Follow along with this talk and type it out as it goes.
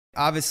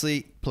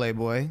Obviously,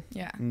 Playboy.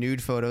 Yeah.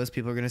 Nude photos.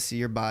 People are going to see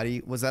your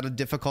body. Was that a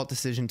difficult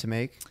decision to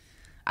make?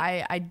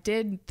 I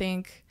did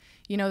think,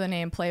 you know, the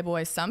name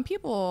Playboy, some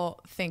people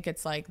think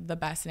it's like the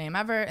best name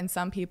ever, and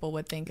some people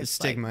would think it's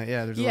stigma. like,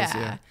 Yeah, there's yeah. list,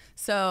 yeah.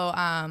 So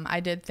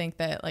I did think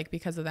that, like,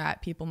 because of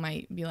that, people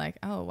might be like,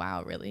 oh,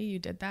 wow, really? You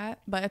did that?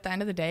 But at the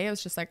end of the day, it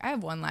was just like, I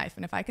have one life.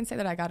 And if I can say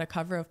that I got a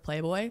cover of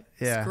Playboy,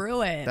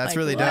 screw it. That's like,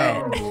 really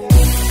what?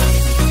 dope.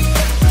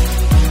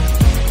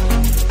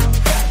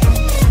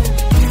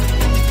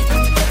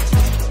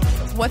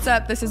 What's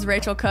up? This is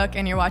Rachel Cook,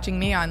 and you're watching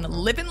me on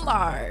Living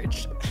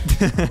Large.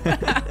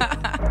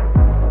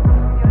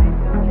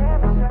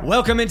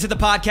 Welcome into the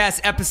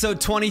podcast,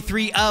 episode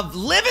 23 of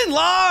Living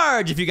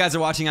Large. If you guys are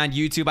watching on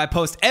YouTube, I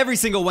post every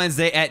single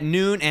Wednesday at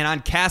noon and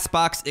on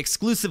CastBox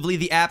exclusively.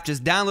 The app,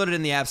 just download it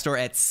in the App Store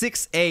at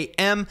 6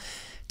 a.m.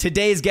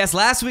 Today's guest.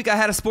 Last week I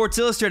had a Sports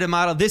Illustrated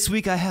model. This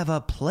week I have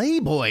a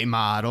Playboy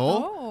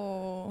model. Oh.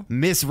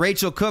 Miss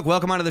Rachel Cook,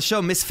 welcome onto the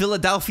show. Miss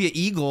Philadelphia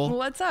Eagle.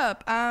 What's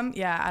up?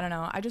 Yeah, I don't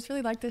know. I just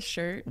really like this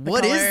shirt.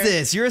 What is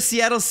this? You're a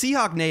Seattle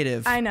Seahawk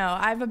native. I know.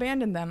 I've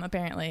abandoned them,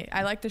 apparently.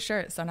 I like the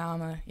shirt, so now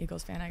I'm a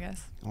Eagles fan, I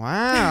guess.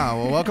 Wow.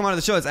 Well, welcome onto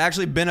the show. It's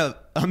actually been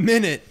a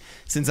minute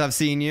since I've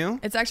seen you.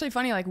 It's actually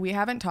funny. Like, we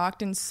haven't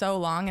talked in so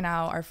long, and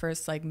now our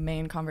first like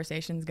main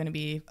conversation is going to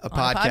be a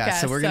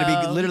podcast. So we're going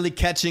to be literally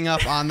catching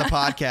up on the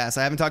podcast.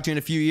 I haven't talked to you in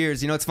a few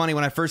years. You know, it's funny.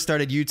 When I first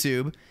started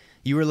YouTube,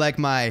 you were like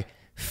my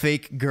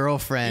fake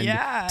girlfriend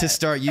to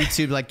start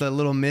YouTube, like the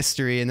little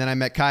mystery. And then I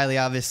met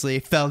Kylie, obviously,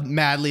 fell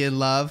madly in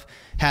love,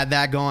 had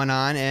that going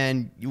on.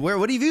 And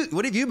what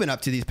have you been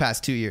up to these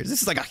past 2 years?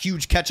 This is like a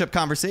huge catch-up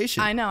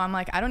conversation. I know. I'm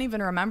like, I don't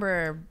even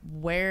remember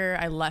where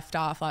I left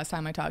off last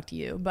time I talked to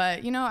you.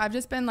 But, you know, I've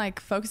just been like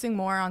focusing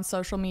more on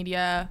social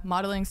media.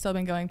 Modeling's still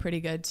been going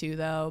pretty good too,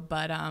 though.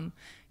 But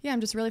yeah, I'm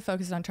just really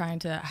focused on trying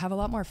to have a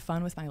lot more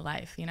fun with my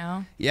life, you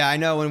know? Yeah, I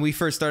know. When we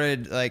first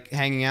started like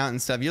hanging out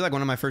and stuff, you're like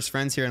one of my first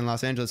friends here in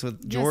Los Angeles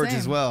with George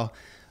as well.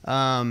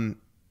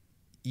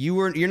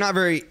 You're not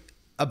very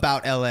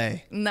about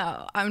LA.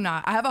 No, I'm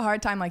not. I have a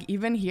hard time, like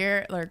even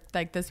here,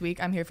 like this week,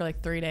 I'm here for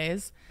like 3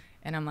 days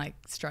and I'm like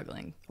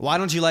struggling. Why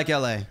don't you like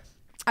LA?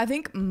 I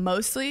think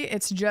mostly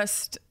it's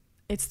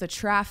the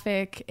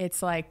traffic.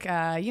 It's like,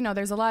 you know,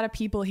 there's a lot of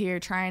people here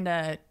trying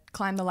to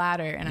climb the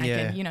ladder and I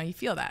can, you know, you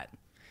feel that.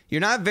 You're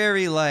not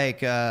very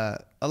like,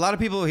 a lot of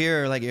people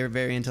here are like, you're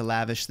very into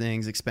lavish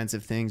things,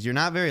 expensive things. You're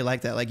not very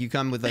like that. Like you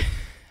come with like,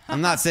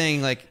 I'm not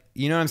saying like,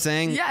 you know what I'm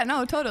saying? Yeah,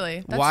 no,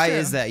 totally. That's Why true.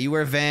 is that? You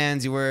wear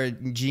Vans, you wear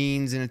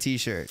jeans and a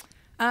t-shirt.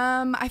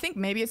 I think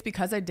maybe it's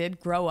because I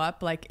did grow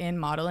up like in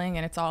modeling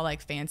and it's all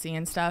like fancy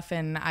and stuff.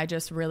 And I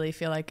just really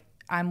feel like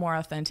I'm more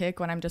authentic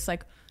when I'm just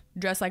like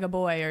dressed like a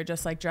boy or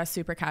just like dressed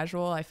super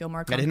casual. I feel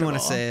more comfortable. I didn't want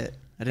to say it.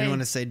 I didn't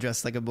want to say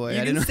dressed like a boy.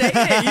 You can say it.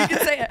 You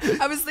can say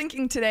it. I was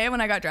thinking today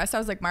when I got dressed, I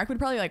was like, Mark would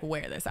probably like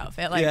wear this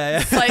outfit.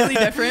 Like slightly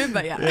different,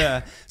 but yeah.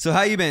 Yeah. So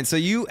how you been? So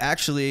you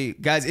actually,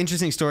 guys,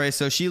 interesting story.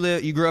 So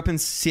you grew up in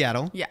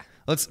Seattle. Yeah.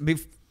 Let's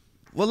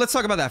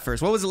talk about that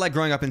first. What was it like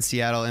growing up in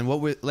Seattle and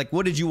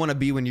what did you want to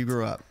be when you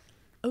grew up?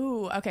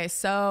 Ooh, okay.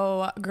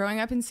 So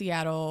growing up in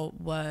Seattle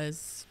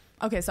was...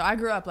 Okay, so I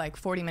grew up like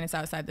 40 minutes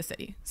outside the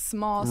city.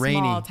 Small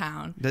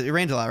town. It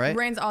rains a lot, right? It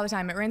rains all the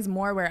time. It rains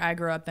more where I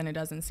grew up than it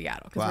does in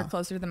Seattle because we're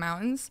closer to the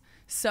mountains.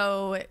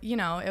 So, you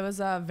know, it was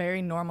a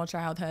very normal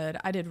childhood.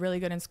 I did really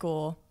good in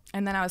school.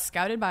 And then I was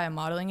scouted by a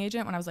modeling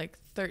agent when I was like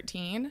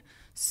 13.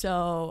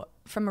 So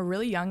from a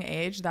really young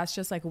age, that's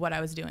just like what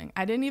I was doing.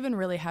 I didn't even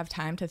really have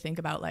time to think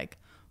about like,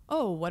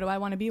 oh, what do I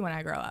want to be when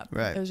I grow up?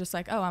 Right. It was just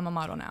like, oh, I'm a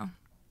model now.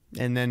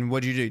 And then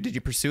what'd you do? Did you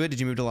pursue it? Did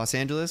you move to Los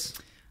Angeles?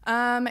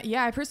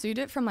 Yeah, I pursued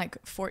it from like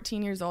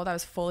 14 years old. I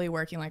was fully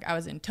working. Like I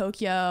was in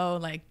Tokyo,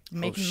 like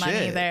making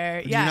money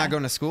there. Did you not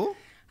going to school?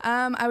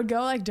 I would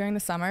go like during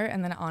the summer,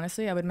 and then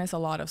honestly, I would miss a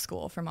lot of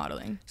school for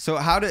modeling. So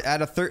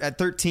at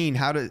 13,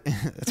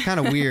 it's kind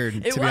of weird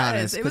to be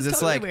honest, because it's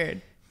totally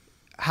weird.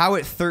 How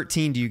at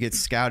 13 do you get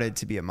scouted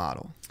to be a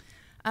model?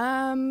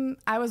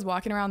 I was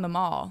walking around the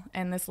mall,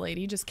 and this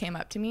lady just came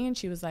up to me, and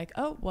she was like,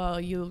 "Oh,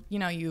 well, you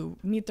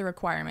meet the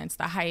requirements,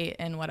 the height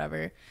and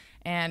whatever,"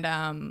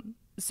 and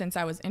since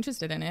I was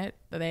interested in it,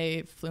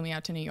 they flew me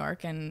out to New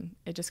York and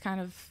it just kind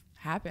of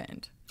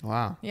happened.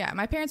 Wow. Yeah.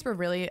 My parents were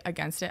really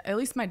against it. At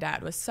least my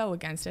dad was so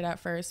against it at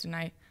first. And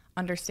I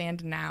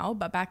understand now.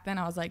 But back then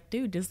I was like,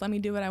 dude, just let me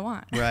do what I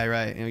want.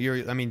 Right.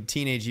 You know,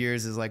 teenage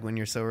years is like when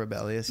you're so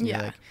rebellious and you're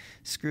like,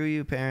 screw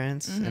you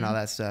parents and all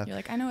that stuff. You're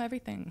like, I know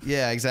everything.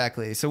 Yeah,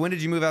 exactly. So when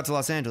did you move out to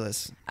Los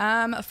Angeles?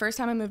 First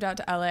time I moved out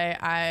to LA,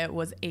 I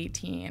was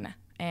 18.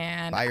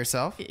 And by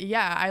yourself?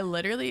 Yeah, I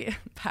literally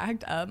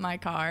packed up my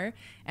car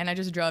and I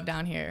just drove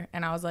down here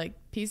and I was like,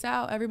 peace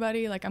out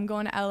everybody. Like I'm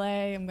going to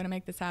LA. I'm going to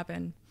make this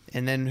happen.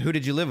 And then who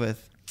did you live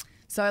with?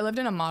 So I lived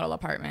in a model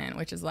apartment,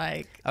 which is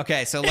like...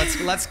 Okay, so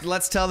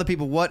let's tell the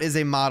people what is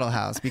a model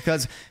house,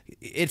 because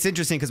it's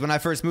interesting, because when I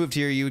first moved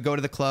here, you would go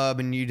to the club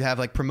and you'd have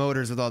like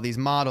promoters with all these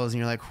models and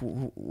you're like,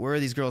 where are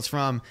these girls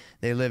from?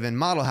 They live in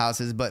model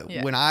houses. But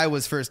when I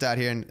was first out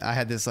here, and I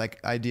had this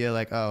like idea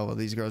like, oh, well,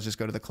 these girls just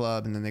go to the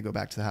club and then they go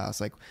back to the house.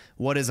 Like,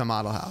 what is a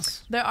model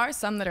house? There are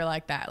some that are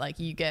like that. Like,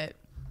 you get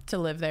to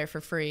live there for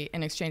free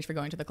in exchange for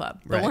going to the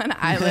club. The one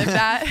I lived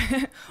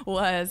at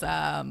was...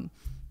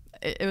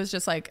 it was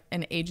just like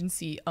an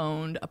agency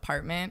owned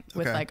apartment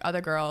with like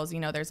other girls. You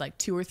know, there's like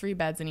 2 or 3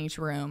 beds in each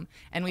room,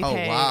 and we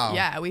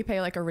pay we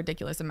pay like a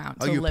ridiculous amount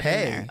to live in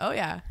there. Oh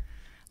yeah.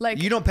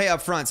 Like, you don't pay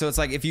up front, so it's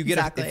like if you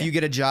get if you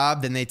get a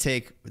job, then they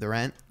take the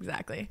rent.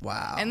 Exactly.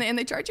 Wow. And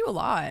they charge you a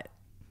lot.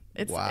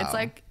 It's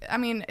like, I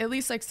mean, at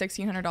least like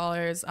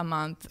 $1,600 a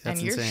month. That's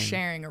and you're insane.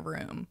 Sharing a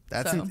room.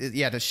 That's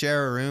to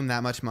share a room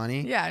that much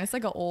money. Yeah, and it's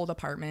like an old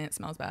apartment. It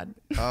smells bad.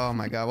 Oh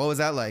my God, what was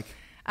that like?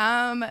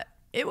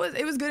 It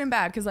was good and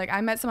bad, because like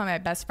I met some of my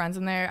best friends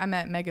in there. I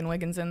met Megan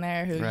Wiggins in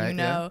there,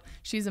 who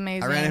she's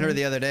amazing. I ran into her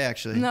the other day,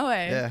 actually. No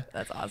way. Yeah,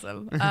 that's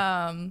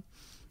awesome.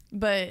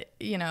 But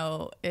you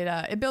know,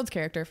 it builds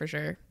character for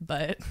sure.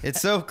 But it's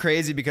so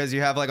crazy because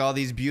you have like all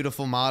these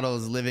beautiful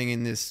models living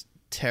in this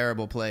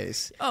terrible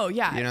place. Oh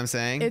yeah, you know what I'm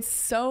saying? It's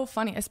so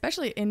funny,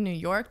 especially in New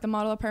York. The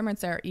model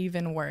apartments are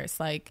even worse.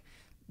 Like,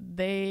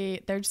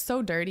 they're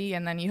so dirty,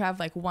 and then you have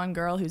like one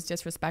girl who's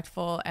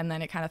disrespectful, and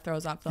then it kind of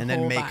throws off the whole vibe.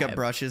 And then makeup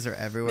brushes are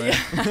everywhere.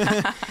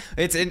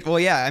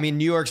 Yeah. I mean,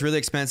 New York's really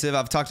expensive.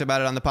 I've talked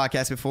about it on the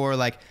podcast before.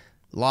 Like,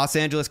 Los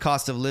Angeles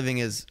cost of living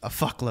is a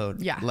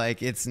fuckload. Yeah.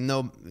 Like, it's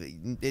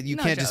you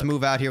can't just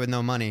move out here with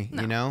no money,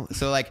 you know?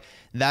 So like,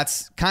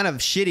 that's kind of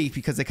shitty,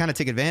 because they kind of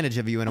take advantage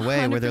of you in a way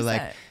 100%. Where they're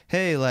like,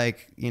 hey,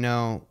 like, you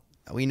know,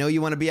 we know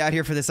you want to be out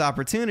here for this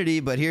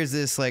opportunity, but here's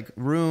this like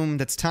room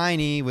that's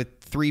tiny with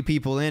 3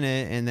 people in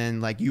it, and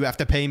then like you have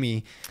to pay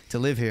me to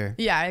live here.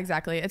 Yeah,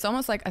 exactly. It's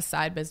almost like a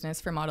side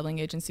business for modeling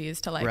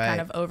agencies to like kind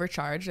of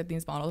overcharge at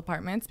these model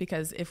apartments,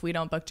 because if we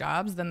don't book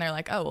jobs, then they're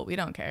like, oh, well, we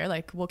don't care.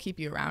 Like, we'll keep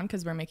you around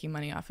because we're making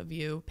money off of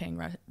you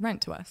paying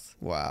rent to us.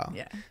 Wow.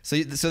 Yeah.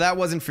 So that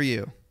wasn't for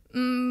you?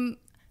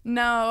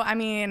 No, I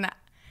mean,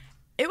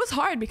 it was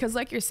hard because,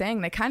 like you're saying,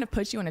 they kind of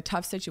put you in a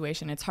tough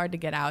situation. It's hard to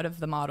get out of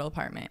the model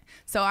apartment.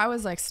 So I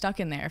was like stuck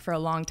in there for a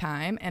long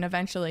time. And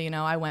eventually, you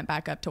know, I went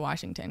back up to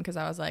Washington because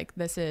I was like,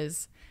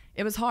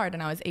 it was hard.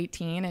 And I was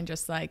 18 and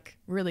just like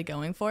really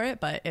going for it.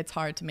 But it's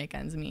hard to make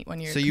ends meet when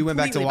you're. So you went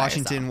back to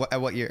Washington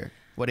at what year?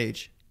 What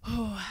age?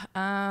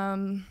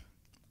 Probably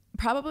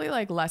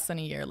like less than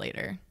a year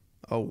later.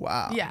 Oh,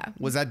 wow. Yeah.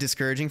 Was that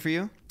discouraging for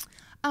you?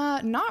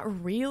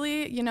 Not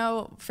really. You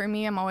know, for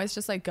me, I'm always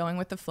just like going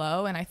with the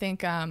flow. And I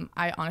think,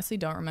 I honestly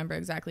don't remember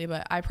exactly,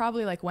 but I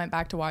probably like went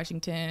back to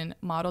Washington,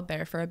 modeled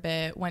there for a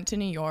bit, went to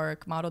New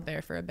York, modeled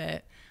there for a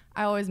bit.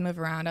 I always move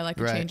around. I like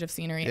a change of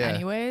scenery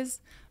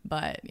anyways,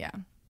 but yeah.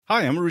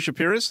 Hi, I'm Arusha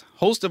Pires,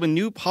 host of a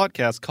new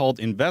podcast called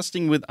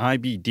Investing with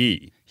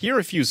IBD. Here are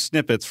a few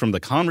snippets from the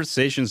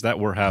conversations that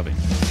we're having.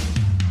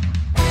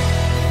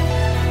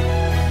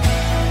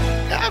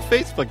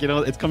 Facebook, you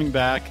know, it's coming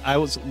back. I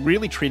was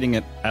really treating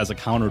it as a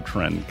counter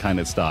trend kind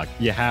of stock.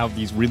 You have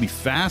these really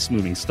fast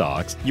moving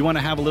stocks. You want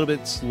to have a little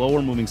bit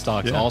slower moving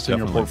stocks also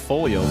definitely. In your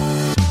portfolio.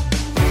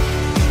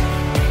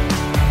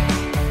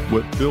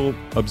 What Bill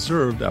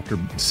observed after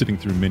sitting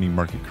through many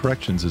market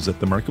corrections is that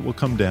the market will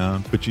come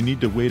down, but you need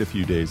to wait a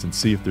few days and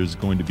see if there's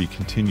going to be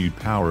continued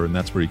power. And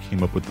that's where he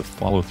came up with the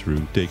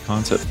follow-through day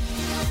concept.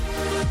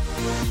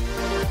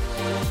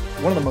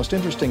 One of the most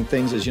interesting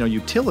things is, you know,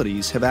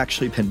 utilities have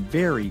actually been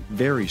very,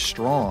 very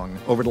strong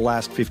over the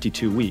last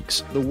 52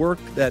 weeks. The work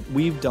that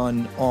we've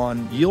done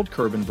on yield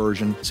curve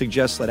inversion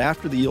suggests that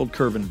after the yield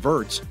curve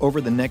inverts,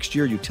 over the next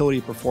year, utility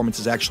performance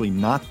is actually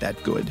not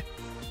that good.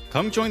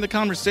 Come join the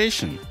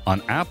conversation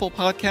on Apple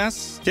Podcasts,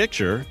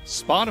 Stitcher,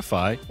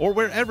 Spotify, or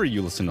wherever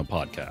you listen to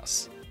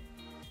podcasts.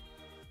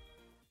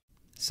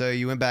 So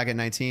you went back at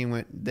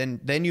 19,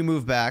 then you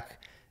moved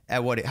back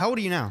at what? How old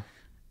are you now?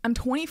 I'm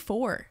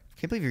 24.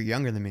 Can't believe you're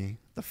younger than me.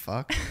 The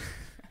fuck?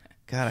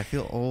 God, I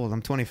feel old.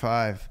 I'm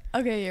 25.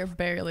 Okay, you're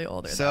barely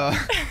older. So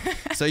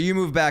you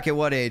moved back at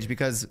what age?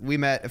 Because we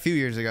met a few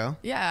years ago.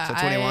 Yeah. So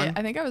 21?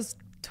 I think I was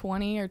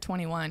 20 or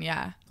 21,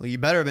 yeah. Well, you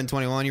better have been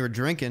 21. You were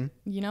drinking.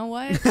 You know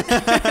what?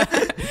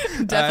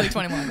 Definitely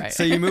 21, right?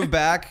 So you moved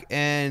back,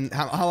 and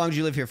how long did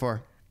you live here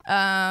for?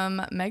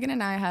 Megan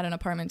and I had an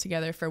apartment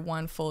together for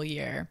 1 full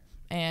year.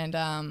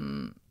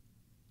 And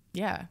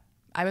yeah.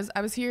 I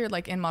was here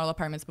like in model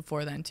apartments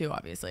before then too,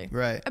 obviously.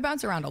 Right. I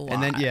bounce around a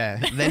lot.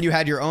 And then you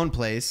had your own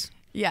place.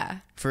 Yeah.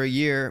 For a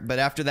year, but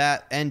after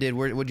that ended,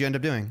 what'd you end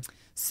up doing?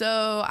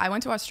 So I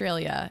went to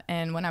Australia,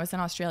 and when I was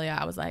in Australia,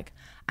 I was like,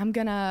 I'm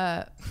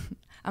gonna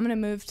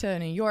move to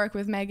New York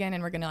with Megan,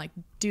 and we're gonna like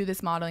do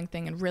this modeling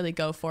thing and really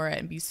go for it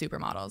and be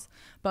supermodels.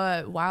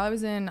 But while I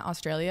was in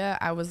Australia,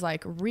 I was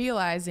like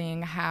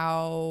realizing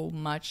how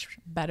much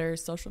better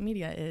social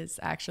media is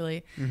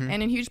actually. Mm-hmm.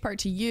 And in huge part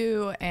to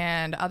you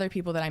and other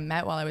people that I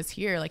met while I was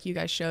here, like you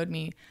guys showed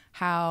me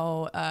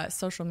how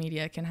social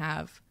media can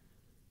have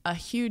a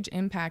huge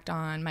impact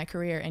on my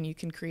career, and you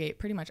can create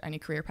pretty much any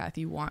career path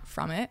you want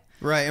from it.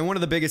 Right. And one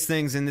of the biggest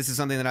things, and this is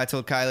something that I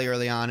told Kylie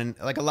early on, and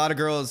like a lot of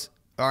girls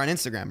are on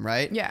Instagram,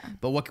 right? Yeah.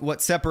 But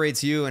what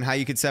separates you and how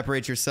you could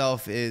separate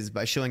yourself is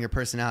by showing your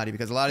personality,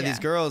 because a lot of these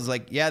girls,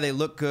 like, yeah, they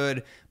look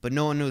good, but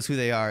no one knows who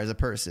they are as a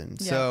person.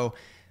 Yeah. So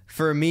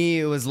for me,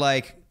 it was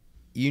like,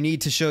 you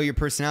need to show your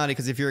personality,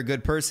 because if you're a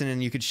good person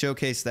and you could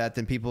showcase that,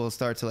 then people will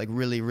start to like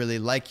really, really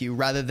like you,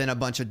 rather than a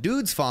bunch of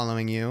dudes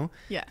following you.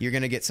 Yeah. You're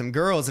going to get some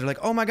girls that are like,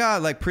 oh my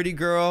God, like pretty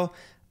girl.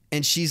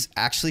 And she's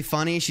actually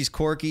funny. She's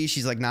quirky.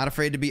 She's like not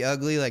afraid to be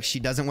ugly. Like she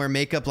doesn't wear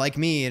makeup like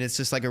me. And it's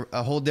just like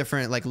a whole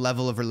different like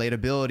level of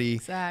relatability.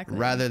 Exactly.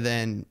 Rather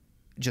than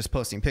just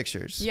posting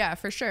pictures. Yeah,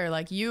 for sure.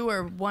 Like you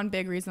were one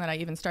big reason that I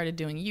even started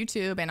doing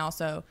YouTube and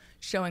also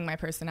showing my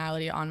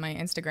personality on my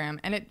Instagram.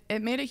 And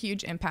it made a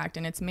huge impact,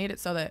 and it's made it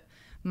so that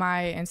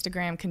my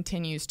Instagram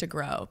continues to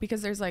grow,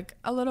 because there's like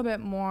a little bit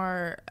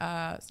more,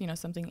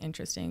 something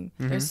interesting.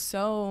 Mm-hmm. There's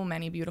so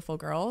many beautiful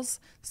girls,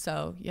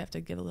 so you have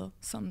to give a little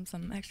some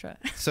extra.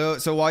 So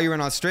while you were in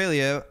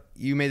Australia,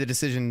 you made the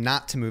decision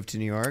not to move to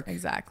New York.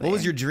 Exactly. What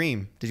was your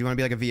dream? Did you want to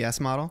be like a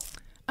VS model?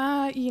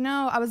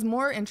 I was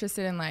more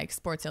interested in like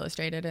Sports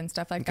Illustrated and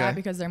stuff like that,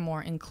 because they're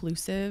more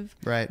inclusive.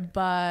 Right.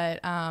 But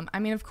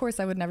of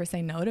course, I would never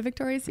say no to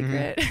Victoria's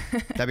Secret. Mm-hmm.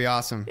 That'd be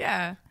awesome.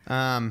 Yeah.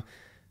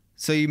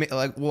 So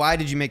why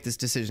did you make this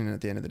decision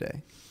at the end of the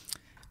day?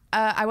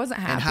 I wasn't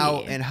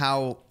happy. And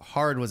how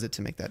hard was it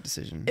to make that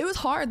decision? It was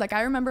hard. Like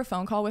I remember a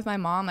phone call with my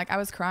mom. Like I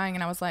was crying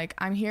and I was like,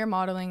 I'm here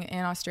modeling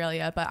in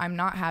Australia, but I'm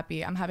not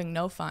happy. I'm having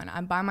no fun.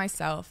 I'm by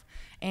myself.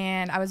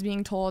 And I was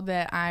being told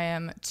that I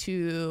am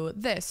too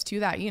this, too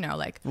that,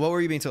 like. What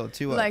were you being told?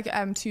 To what? Like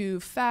I'm too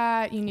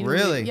fat. You need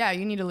really?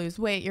 You need to lose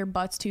weight. Your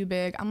butt's too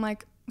big. I'm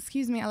like,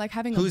 excuse me. I like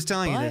having Who's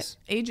telling you this?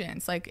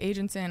 Agents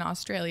in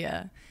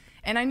Australia.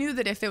 And I knew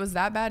that if it was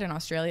that bad in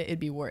Australia, it'd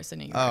be worse in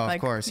New York. Oh, like,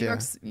 of course, New yeah.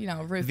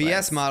 York's, ruthless.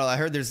 VS model, I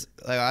heard there's,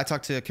 like, I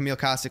talked to Camille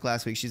Kostick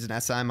last week. She's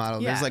an SI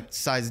model. Yeah. There's like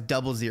size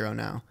 00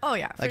 now. Oh,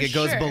 yeah, like it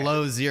goes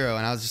below 0.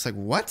 And I was just like,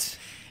 what?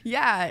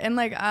 Yeah. And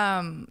like,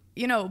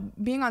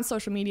 being on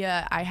social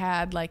media, I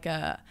had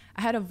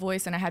a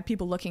voice and I had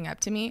people looking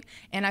up to me.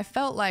 And I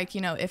felt like,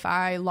 if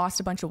I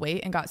lost a bunch of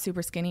weight and got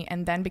super skinny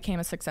and then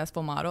became a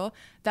successful model,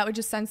 that would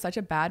just send such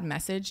a bad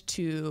message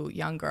to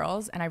young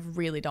girls. And I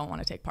really don't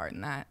want to take part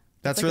in that.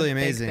 That's like really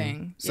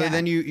amazing. So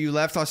then you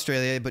left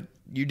Australia, but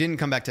you didn't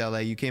come back to LA.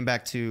 You came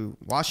back to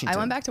Washington. I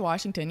went back to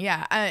Washington.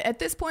 Yeah. At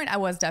this point, I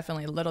was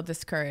definitely a little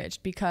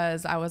discouraged,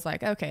 because I was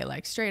like, okay,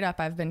 like straight up,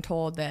 I've been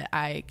told that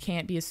I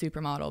can't be a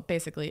supermodel,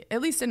 basically,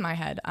 at least in my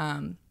head.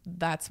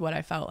 That's what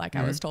I felt like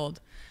I was told.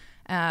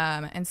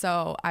 And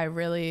so I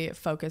really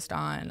focused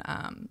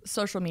on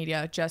social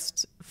media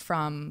just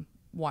from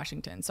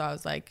Washington. So I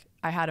was like,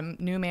 I had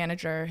a new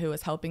manager who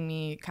was helping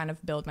me kind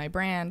of build my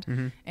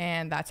brand,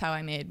 and that's how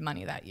I made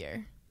money that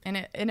year. And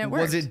it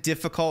worked. Was it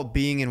difficult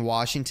being in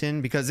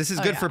Washington? Because this is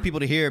good for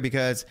people to hear,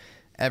 because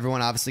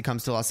everyone obviously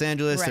comes to Los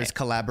Angeles. Right. There's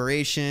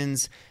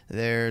collaborations.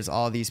 There's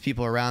all these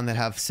people around that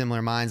have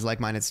similar minds,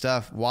 like-minded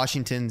stuff.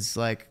 Washington's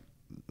like,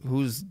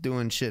 who's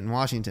doing shit in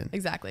Washington?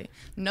 Exactly.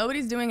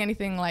 Nobody's doing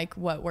anything like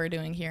what we're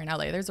doing here in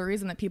LA. There's a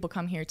reason that people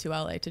come here to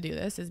LA to do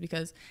this, is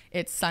because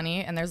it's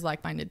sunny and there's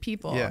like-minded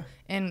people. Yeah.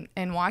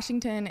 In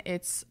Washington,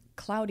 it's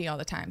cloudy all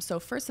the time. So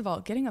first of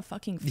all, getting a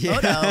fucking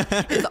photo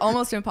is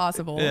almost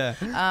impossible.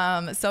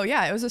 Yeah. So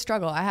yeah, it was a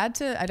struggle. I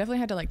definitely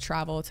had to like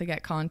travel to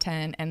get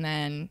content. And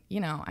then,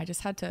 I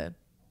just had to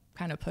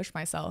kind of push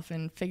myself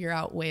and figure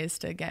out ways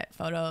to get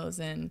photos.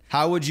 And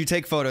how would you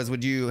take photos?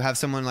 Would you have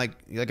someone like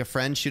a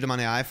friend shoot them on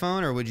the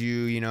iPhone, or would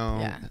you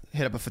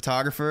hit up a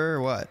photographer,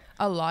 or what?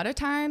 A lot of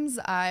times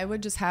I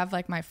would just have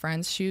like my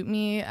friends shoot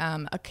me.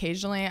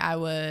 Occasionally I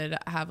would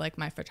have like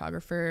my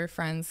photographer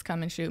friends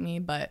come and shoot me,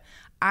 but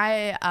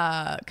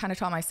I kind of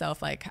taught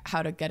myself like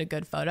how to get a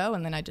good photo,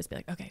 and then I'd just be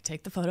like, okay,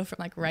 take the photo from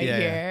like here.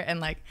 Yeah. And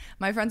like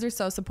my friends are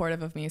so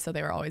supportive of me, so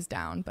they were always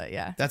down. But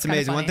yeah, that's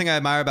amazing. One thing I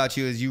admire about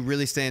you is you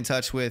really stay in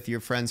touch with your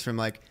friends from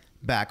like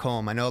back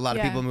home. I know a lot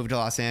of people move to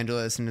Los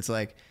Angeles, and it's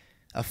like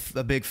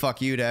a big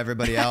fuck you to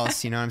everybody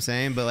else. You know what I'm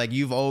saying? But like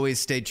you've always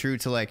stayed true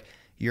to like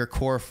your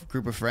core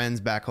group of friends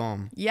back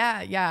home.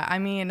 Yeah. I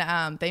mean,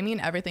 they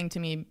mean everything to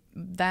me,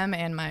 them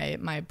and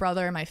my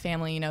brother, my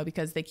family,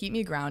 because they keep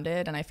me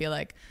grounded. And I feel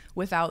like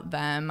without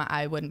them,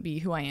 I wouldn't be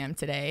who I am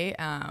today.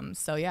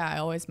 So yeah, I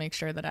always make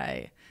sure that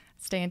I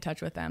stay in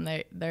touch with them.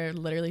 They're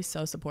literally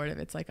so supportive.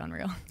 It's like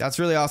unreal. That's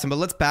really awesome. But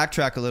let's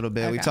backtrack a little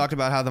bit. Okay. We talked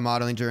about how the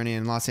modeling journey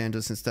in Los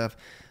Angeles and stuff.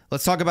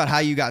 Let's talk about how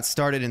you got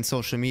started in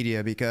social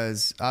media,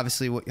 because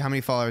obviously, how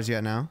many followers you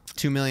got now?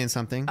 2 million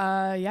something?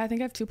 Yeah, I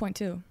think I have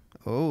 2.2.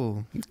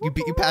 Oh,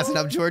 you passing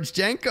up George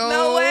Jenko.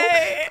 No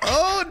way.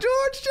 Oh,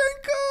 George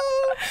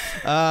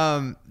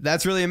Jenko.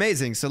 That's really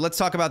amazing. So let's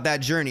talk about that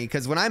journey.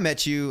 Because when I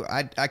met you,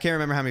 I can't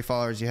remember how many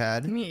followers you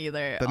had. Me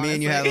either. But honestly. me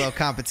and you had a little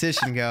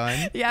competition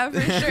going. Yeah,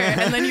 for sure.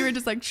 And then you were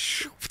just like,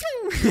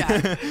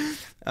 yeah.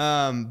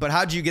 But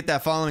how did you get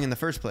that following in the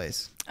first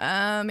place?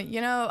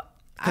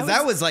 Because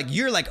that was like,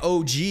 you're like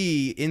OG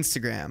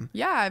Instagram.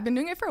 Yeah, I've been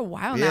doing it for a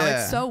while now.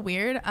 It's so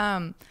weird.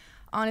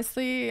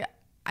 Honestly,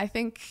 I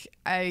think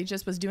I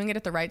just was doing it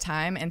at the right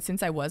time. And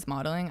since I was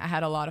modeling, I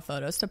had a lot of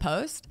photos to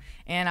post.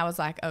 And I was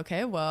like,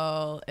 okay,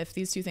 well, if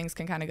these two things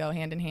can kind of go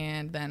hand in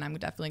hand, then I'm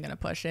definitely going to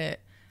push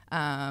it.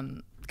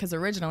 Because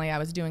originally I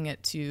was doing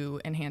it to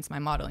enhance my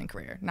modeling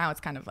career. Now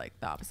it's kind of like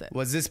the opposite.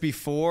 Was this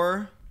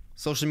before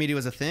social media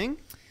was a thing?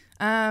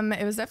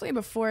 It was definitely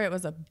before it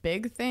was a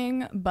big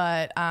thing,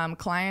 but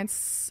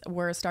clients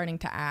were starting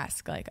to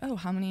ask like, oh,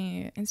 how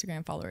many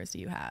Instagram followers do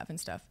you have and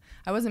stuff.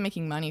 I wasn't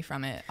making money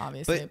from it,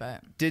 obviously,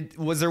 but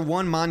was there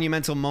one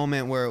monumental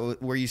moment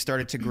where you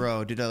started to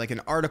grow? Did like an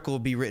article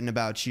be written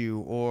about you,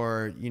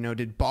 or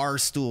did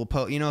Barstool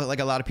post? Like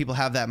a lot of people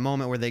have that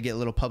moment where they get a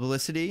little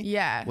publicity.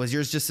 Yeah. Was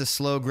yours just a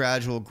slow,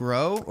 gradual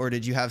grow, or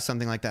did you have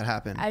something like that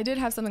happen? I did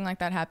have something like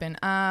that happen.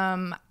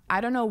 I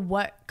don't know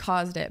what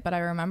caused it, but I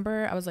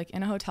remember I was like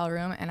in a hotel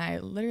room and I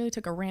literally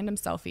took a random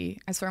selfie.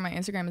 I swear my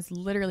Instagram is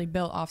literally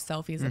built off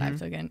selfies that I've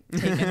taken.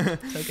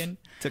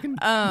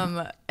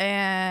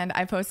 And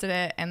I posted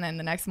it, and then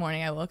the next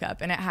morning I woke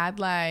up and it had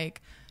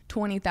like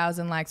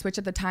 20,000 likes, which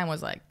at the time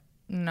was like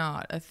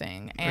not a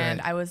thing. And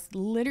I was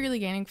literally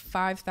gaining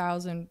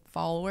 5,000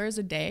 followers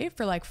a day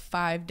for like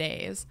 5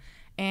 days.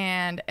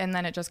 And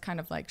then it just kind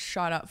of like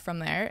shot up from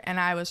there. And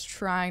I was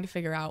trying to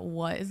figure out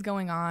what is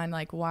going on.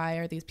 Like, why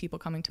are these people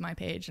coming to my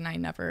page? And I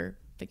never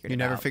figured it out. You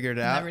never figured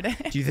it out? Never did.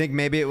 Do you think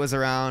maybe it was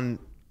around...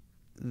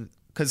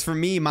 Because for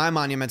me, my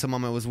monumental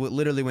moment was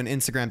literally when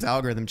Instagram's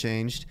algorithm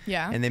changed.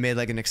 Yeah. And they made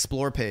like an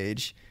explore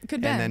page.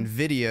 Could and been. then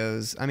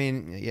videos. I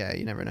mean, yeah,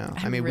 you never know.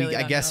 I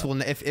guess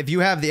if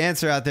you have the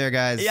answer out there,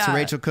 guys, to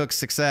Rachel Cook's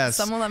success.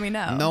 Someone let me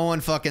know. No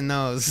one fucking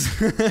knows.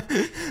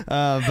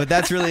 But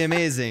that's really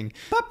amazing.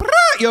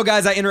 Yo,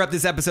 guys, I interrupt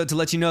this episode to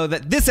let you know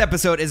that this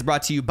episode is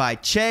brought to you by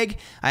Chegg.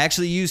 I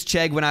actually used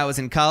Chegg when I was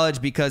in college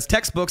because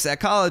textbooks at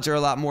college are a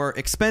lot more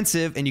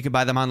expensive, and you can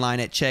buy them online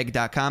at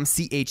chegg.com,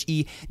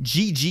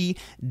 CHEGG.com,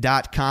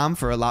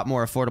 for a lot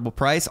more affordable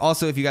price.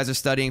 Also, if you guys are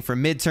studying for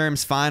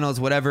midterms,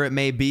 finals, whatever it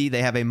may be,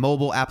 they have a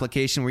mobile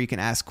application where you can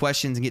ask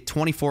questions and get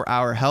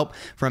 24-hour help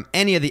from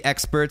any of the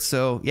experts.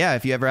 So yeah,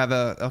 if you ever have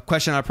a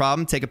question or a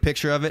problem, take a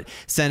picture of it,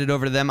 send it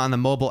over to them on the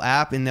mobile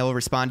app, and they'll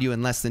respond to you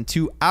in less than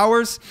 2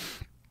 hours.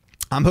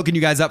 I'm hooking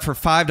you guys up for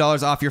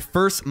 $5 off your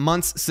first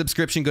month's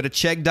subscription. Go to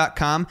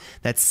chegg.com.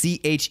 That's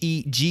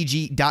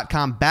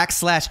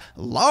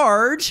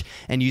CHEGG.com/large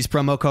and use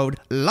promo code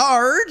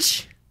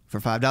LARGE for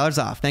 $5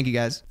 off. Thank you,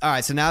 guys. All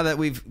right, so now that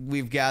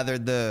we've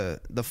gathered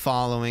the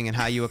following and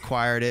how you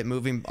acquired it,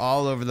 moving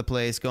all over the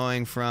place,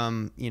 going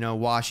from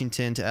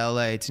Washington to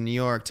LA to New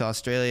York to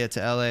Australia to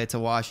LA to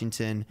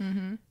Washington.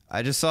 Mm-hmm.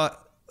 I just saw.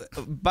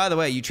 By the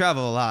way, you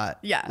travel a lot.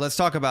 Yeah. Let's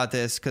talk about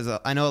this because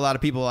I know a lot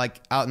of people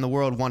like out in the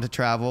world want to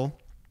travel.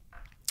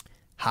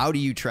 How do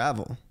you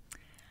travel?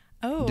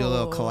 Oh. Do a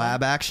little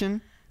collab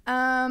action?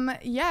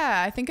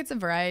 Yeah, I think it's a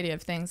variety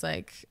of things.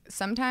 Like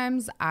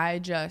sometimes I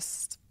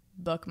just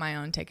book my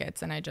own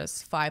tickets and I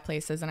just fly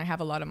places, and I have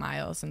a lot of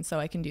miles, and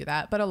so I can do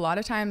that. But a lot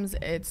of times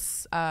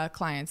it's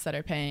clients that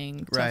are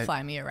paying to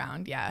fly me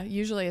around. Yeah,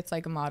 usually it's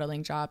like a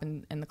modeling job,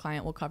 and the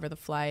client will cover the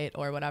flight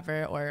or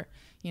whatever, or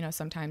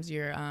sometimes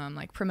you're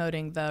like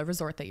promoting the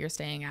resort that you're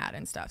staying at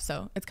and stuff.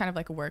 So it's kind of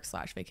like a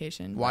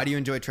work/vacation. Why do you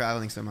enjoy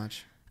traveling so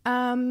much?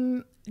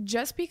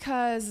 Just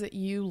because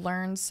you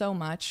learn so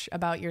much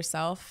about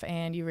yourself,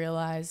 and you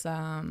realize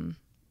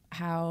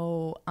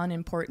how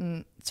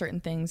unimportant certain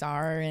things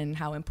are and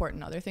how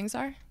important other things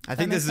are. I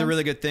think this is a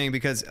really good thing,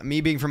 because me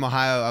being from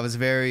Ohio, I was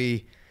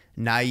very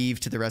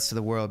naive to the rest of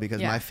the world,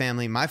 because my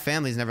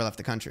family's never left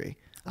the country.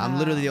 I'm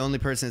literally the only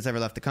person that's ever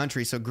left the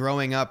country. So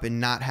growing up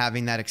and not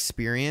having that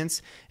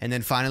experience, and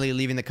then finally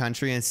leaving the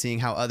country and seeing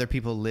how other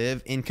people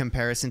live in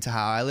comparison to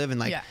how I live, and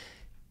like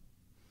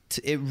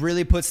it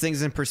really puts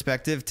things in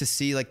perspective to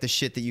see like the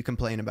shit that you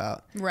complain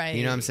about. Right.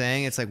 You know what I'm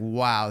saying? It's like,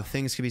 wow,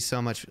 things could be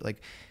so much like,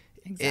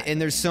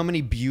 and there's so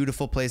many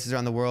beautiful places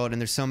around the world,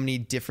 and there's so many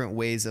different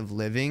ways of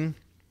living.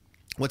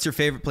 What's your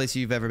favorite place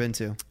you've ever been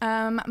to?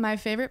 My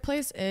favorite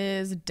place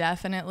is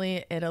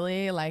definitely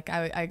Italy. Like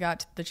I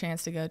got the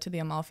chance to go to the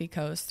Amalfi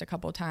Coast a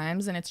couple of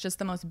times, and it's just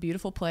the most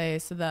beautiful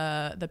place.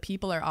 The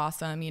people are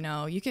awesome.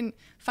 You can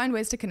find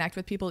ways to connect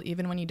with people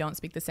even when you don't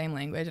speak the same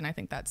language, and I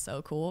think that's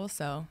so cool.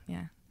 So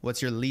yeah. What's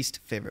your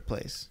least favorite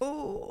place?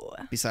 Ooh.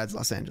 Besides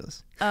Los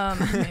Angeles? I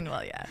don't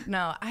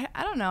know.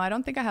 I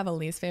don't think I have a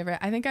least favorite.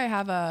 I think I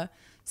have a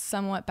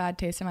somewhat bad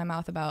taste in my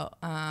mouth about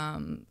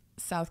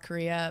South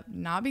Korea,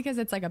 not because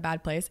it's like a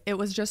bad place. It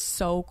was just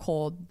so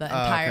cold the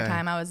entire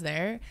time I was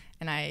there,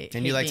 and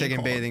you like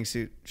taking bathing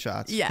suit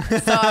shots. Yeah,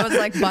 so I was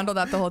like bundled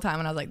up the whole time,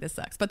 and I was like, this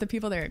sucks. But the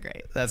people there are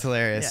great. That's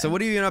hilarious. Yeah. So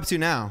what are you up to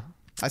now?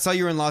 I saw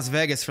you were in Las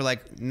Vegas for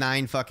like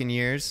 9 fucking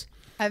years.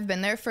 I've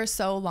been there for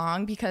so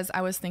long because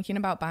I was thinking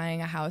about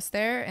buying a house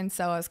there, and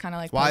so I was kind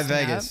of like, why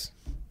Vegas?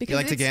 Because you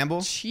like to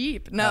gamble?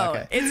 Cheap.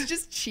 No, it's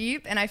just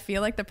cheap, and I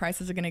feel like the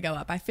prices are going to go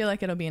up. I feel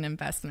like it'll be an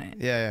investment.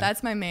 Yeah.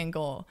 That's my main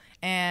goal,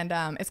 and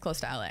it's close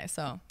to LA,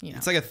 so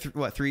It's like a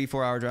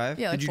 3-4 hour drive.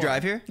 Yeah. Did you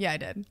drive here? Yeah, I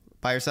did.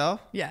 By yourself?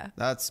 Yeah.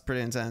 That's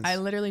pretty intense. I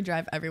literally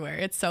drive everywhere.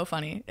 It's so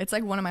funny. It's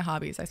like one of my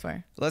hobbies, I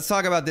swear. Let's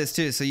talk about this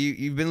too. So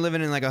you've been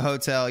living in like a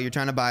hotel. You're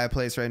trying to buy a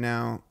place right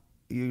now.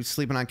 You're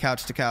sleeping on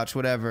couch to couch,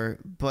 whatever.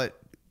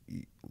 But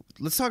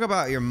let's talk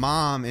about your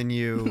mom and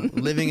you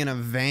living in a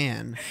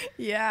van.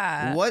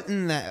 Yeah. What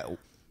in that?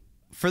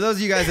 For those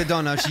of you guys that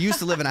don't know, she used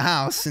to live in a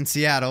house in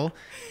Seattle,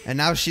 and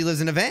now she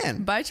lives in a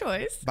van. By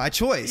choice. By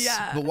choice.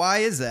 Yeah. But why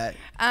is that?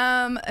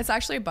 It's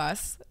actually a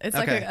bus. It's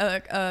like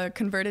a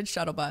converted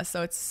shuttle bus,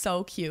 so it's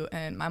so cute.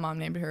 And my mom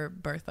named her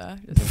Bertha.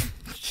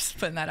 Just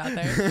putting that out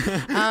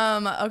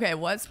there. Okay,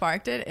 what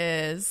sparked it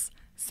is,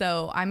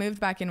 so I moved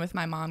back in with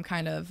my mom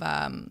kind of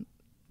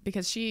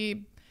because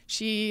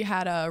she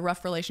had a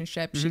rough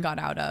relationship she got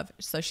out of.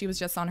 So she was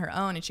just on her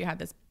own, and she had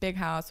this big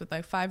house with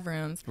like 5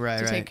 rooms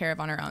to take care of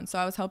on her own. So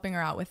I was helping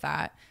her out with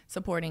that,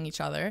 supporting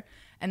each other.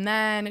 And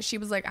then she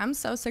was like, I'm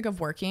so sick of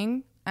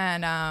working.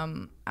 And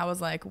I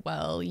was like,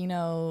 well, you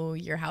know,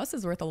 your house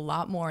is worth a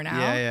lot more now.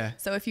 Yeah.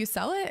 So if you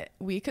sell it,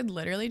 we could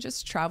literally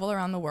just travel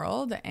around the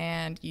world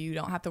and you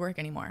don't have to work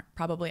anymore,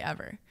 probably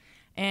ever.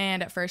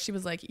 And at first she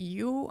was like,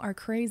 you are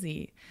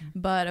crazy.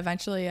 But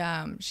eventually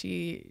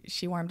she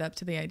warmed up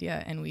to the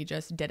idea and we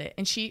just did it.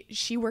 And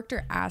she worked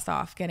her ass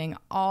off getting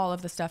all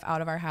of the stuff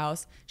out of our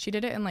house. She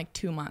did it in like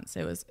 2 months.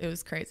 It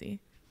was crazy.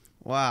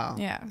 Wow.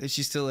 Yeah. Is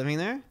she still living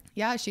there?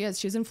 Yeah, she is.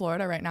 She's in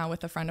Florida right now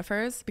with a friend of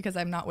hers because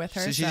I'm not with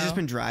her. So she's just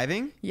been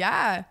driving?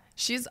 Yeah.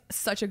 She's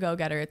such a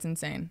go-getter. It's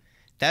insane.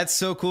 That's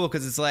so cool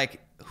because it's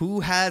like,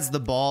 who has the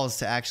balls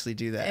to actually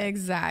do that?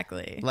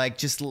 Exactly. Like,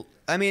 just,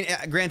 I mean,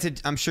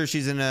 granted, I'm sure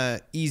she's in a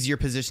easier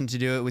position to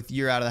do it with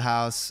you're out of the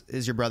house.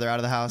 Is your brother out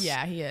of the house?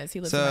 Yeah, he is. He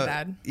lives with my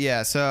dad.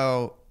 Yeah,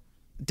 so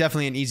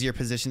definitely an easier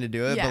position to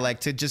do it. Yeah. But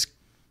like to just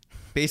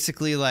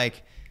basically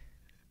like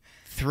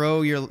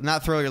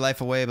not throw your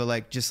life away, but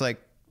like just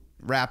like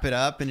wrap it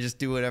up and just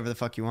do whatever the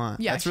fuck you want.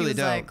 Yeah, that's she really was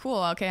dope. like,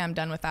 cool, okay, I'm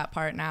done with that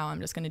part now. I'm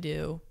just going to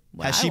do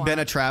what Has I she want. been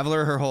a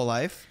traveler her whole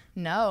life?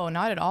 No,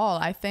 not at all.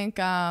 I think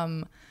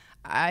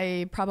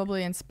I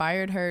probably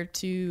inspired her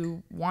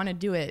to want to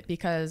do it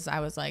because I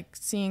was like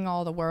seeing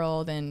all the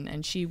world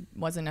and she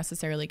wasn't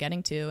necessarily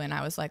getting to. And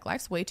I was like,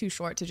 life's way too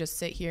short to just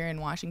sit here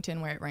in Washington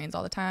where it rains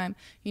all the time.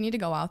 You need to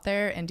go out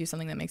there and do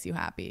something that makes you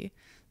happy.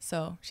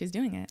 So she's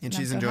doing it. And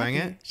she's enjoying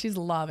it? She's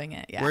loving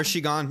it. Yeah. Where's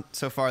she gone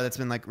so far that's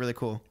been like really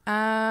cool?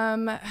 Oh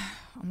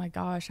my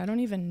gosh, I don't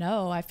even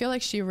know. I feel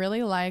like she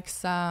really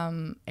likes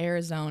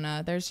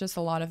Arizona. There's just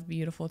a lot of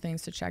beautiful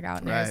things to check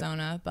out in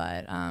Arizona.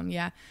 But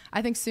yeah,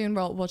 I think soon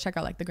we'll check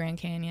out like the Grand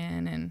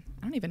Canyon, and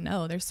I don't even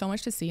know. There's so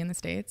much to see in the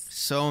States.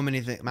 So many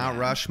things. Mount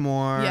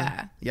Rushmore.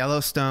 Yeah.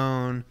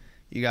 Yellowstone.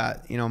 You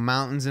got,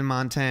 mountains in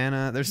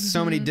Montana. There's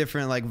so many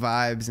different like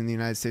vibes in the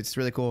United States. It's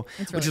really cool.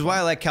 Which is why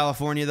I like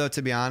California though,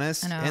 to be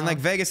honest. I know. And like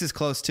Vegas is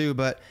close too,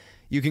 but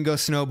you can go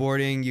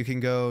snowboarding, you can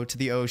go to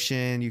the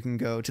ocean, you can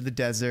go to the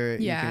desert.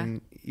 Yeah.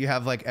 You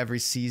have like every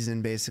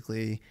season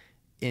basically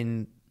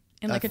in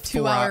like a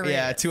 2-hour radius.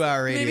 Yeah, a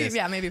 2-hour radius.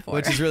 Maybe 4.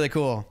 Which is really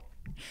cool.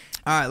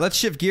 All right, let's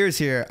shift gears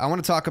here. I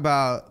want to talk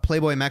about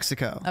Playboy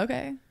Mexico.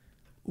 Okay.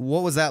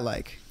 What was that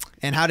like?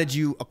 And how did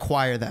you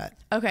acquire that?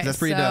 Okay, that's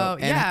pretty dope.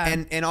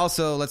 And, yeah. and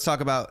also let's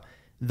talk about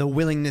the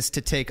willingness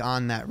to take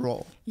on that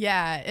role.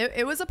 Yeah,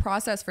 it was a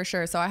process for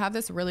sure. So I have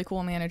this really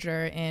cool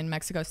manager in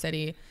Mexico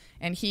City,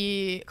 and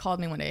he called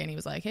me one day and he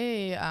was like,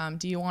 hey,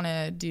 do you want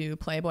to do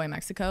Playboy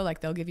Mexico?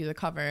 Like they'll give you the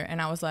cover. And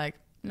I was like,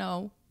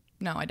 no,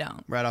 I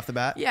don't. Right off the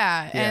bat?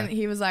 Yeah. And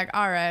he was like,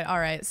 all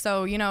right.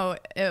 So,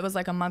 it was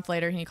like a month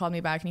later and he called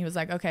me back and he was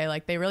like, okay,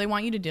 like they really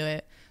want you to do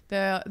it.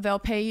 They'll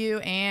pay you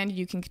and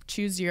you can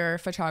choose your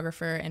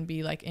photographer and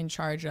be like in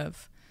charge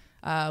of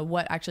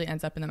what actually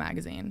ends up in the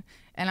magazine.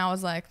 And I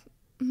was like,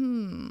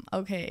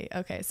 okay.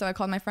 So I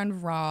called my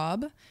friend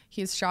Rob.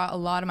 He's shot a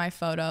lot of my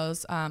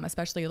photos,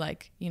 especially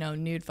like,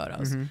 nude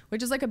photos,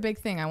 which is like a big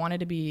thing. I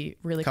wanted to be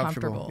really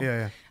comfortable.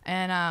 Yeah.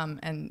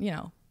 And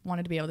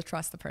wanted to be able to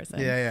trust the person.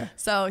 Yeah.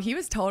 So he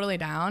was totally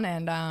down.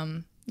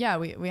 And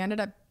we ended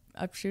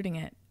up shooting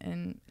it,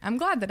 and I'm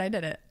glad that I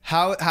did it.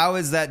 How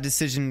is that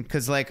decision?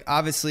 Because like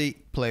obviously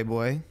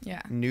Playboy,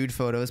 nude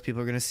photos,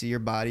 people are gonna see your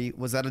body.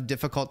 Was that a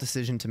difficult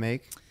decision to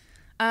make?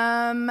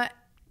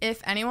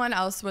 If anyone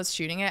else was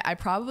shooting it, I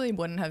probably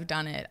wouldn't have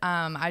done it.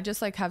 I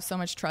just like have so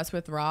much trust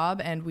with Rob,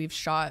 and we've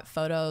shot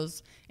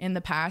photos in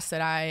the past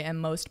that I am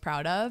most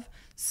proud of.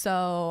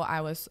 So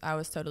I was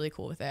totally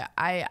cool with it.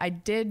 I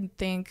did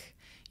think,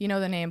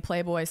 the name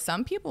Playboy,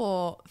 some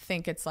people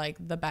think it's like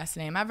the best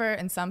name ever,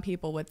 and some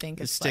people would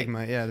think it's stigma.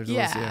 Like, there's a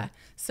list, yeah.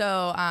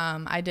 So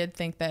I did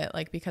think that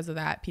like because of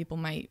that, people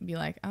might be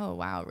like, oh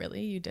wow,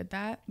 really, you did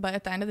that? But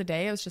at the end of the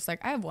day, it was just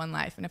like I have one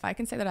life, and if I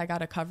can say that I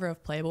got a cover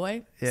of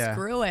Playboy,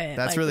 screw it.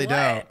 That's like, really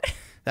what? dope.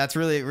 That's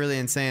really, really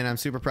insane. I'm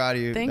super proud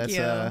of you. Thank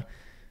you.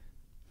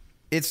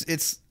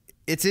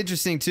 It's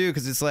interesting too,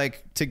 because it's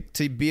like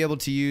to be able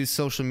to use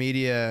social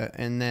media,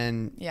 and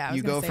then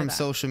you go from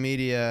social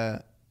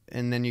media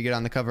and then you get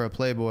on the cover of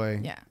Playboy.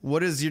 Yeah.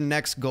 What is your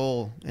next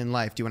goal in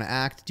life? Do you want to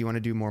act? Do you want to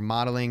do more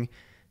modeling?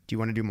 Do Do you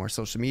want to do more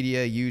social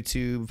media,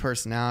 YouTube,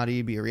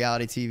 personality, be a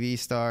reality TV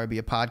star, be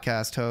a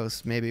podcast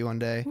host maybe one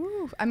day?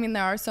 Ooh, I mean,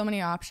 there are so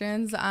many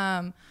options.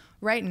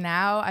 Right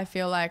now, I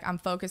feel like I'm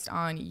focused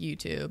on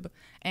YouTube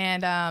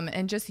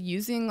and just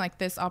using like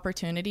this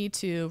opportunity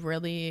to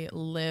really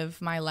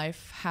live my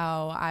life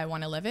how I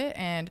want to live it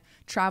and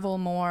travel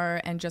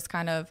more and just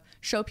kind of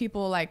show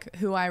people like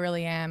who I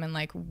really am and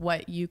like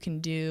what you can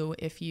do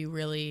if you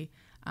really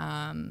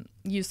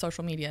use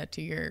social media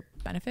to your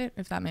benefit,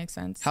 if that makes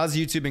sense. How's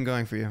YouTube been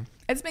going for you?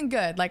 It's been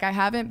good. Like I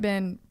haven't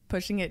been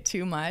pushing it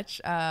too much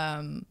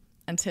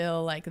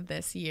until like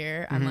this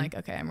year. I'm like,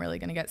 okay, I'm really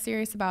going to get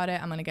serious about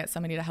it. I'm going to get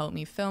somebody to help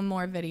me film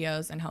more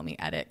videos and help me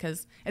edit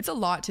because it's a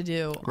lot to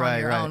do on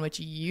your own, which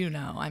I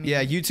mean.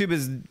 Yeah, YouTube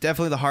is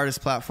definitely the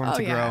hardest platform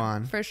to grow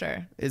on. For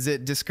sure. Is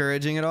it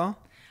discouraging at all?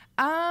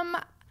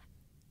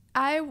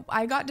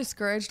 I got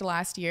discouraged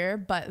last year,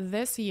 but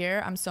this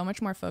year I'm so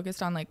much more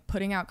focused on like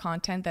putting out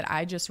content that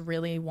I just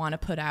really want to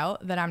put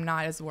out that I'm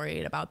not as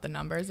worried about the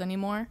numbers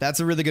anymore. That's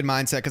a really good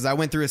mindset because I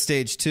went through a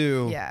stage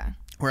too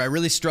where I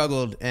really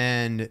struggled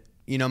and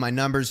you know, my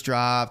numbers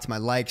dropped, my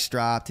likes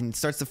dropped, and it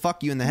starts to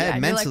fuck you in the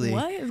head mentally. You're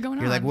like, what is going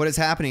on? You're like, what is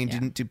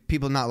happening? Do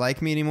people not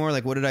like me anymore?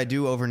 Like, what did I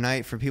do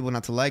overnight for people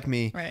not to like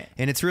me? Right.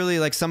 And it's really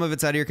like some of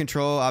it's out of your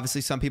control.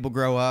 Obviously, some people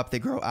grow up, they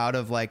grow out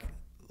of like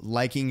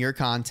liking your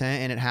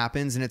content, and it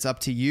happens, and it's up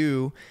to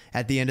you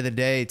at the end of the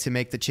day to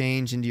make the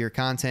change into your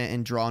content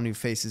and draw new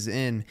faces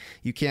in.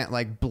 You can't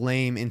like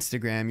blame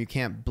Instagram, you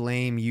can't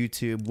blame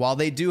YouTube. While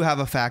they do have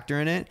a factor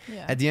in it,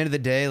 at the end of the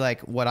day,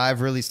 like what I've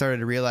really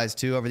started to realize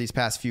too over these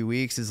past few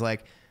weeks is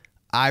like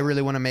I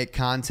really want to make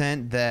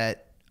content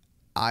that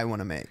I want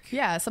to make.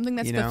 Yeah, something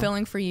that's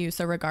fulfilling for you.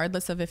 So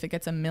regardless of if it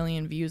gets 1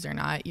 million views or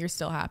not, you're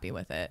still happy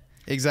with it.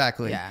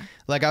 Exactly. Yeah.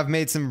 Like I've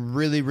made some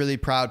really, really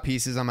proud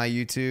pieces on my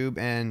YouTube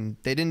and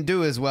they didn't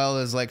do as well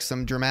as like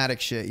some dramatic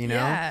shit, you know?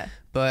 Yeah.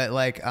 But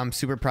like, I'm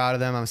super proud of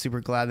them. I'm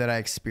super glad that I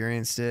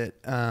experienced it.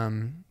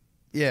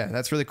 Yeah,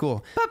 that's really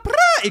cool.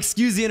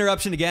 Excuse the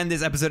interruption again.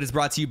 This episode is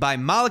brought to you by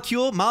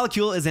Molecule.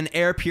 Molecule is an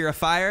air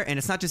purifier, and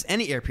it's not just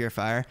any air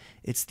purifier.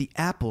 It's the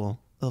Apple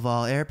of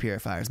all air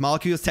purifiers.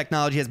 Molecule's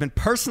technology has been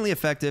personally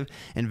effective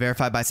and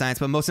verified by science,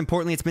 but most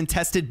importantly, it's been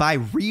tested by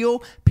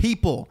real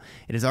people.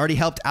 It has already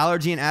helped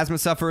allergy and asthma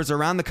sufferers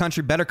around the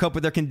country better cope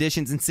with their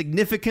conditions and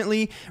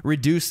significantly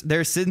reduce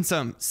their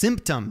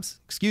symptoms.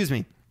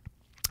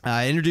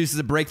 It introduces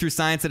a breakthrough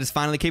science that is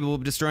finally capable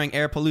of destroying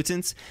air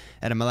pollutants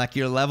at a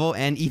molecular level,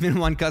 and even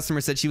one customer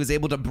said she was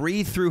able to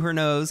breathe through her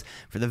nose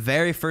for the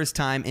very first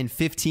time in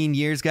 15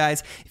 years,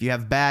 guys. If you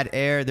have bad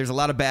air, there's a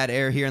lot of bad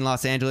air here in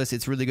Los Angeles.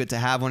 It's really good to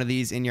have one of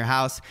these in your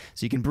house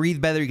so you can breathe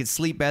better, you can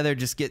sleep better,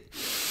 just get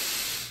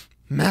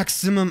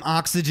maximum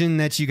oxygen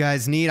that you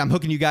guys need. I'm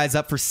hooking you guys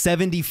up for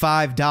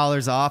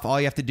 $75 off. All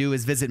you have to do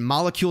is visit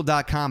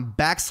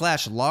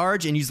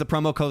molecule.com/large and use the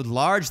promo code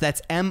large.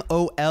 That's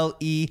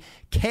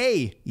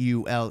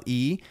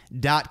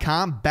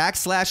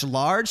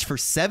MOLEKULE.com/large for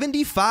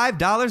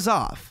 $75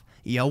 off.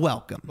 You're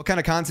welcome. What kind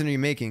of content are you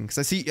making? Because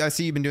I see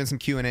you've been doing some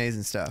Q&As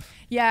and stuff.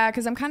 Yeah,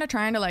 because I'm kind of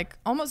trying to like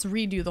almost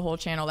redo the whole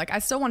channel. Like I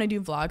still want to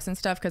do vlogs and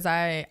stuff because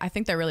I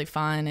think they're really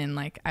fun and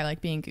like I like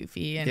being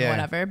goofy and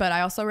whatever. But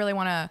I also really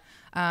want to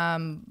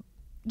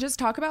just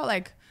talk about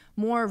like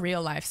more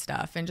real life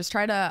stuff and just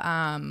try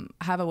to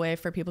have a way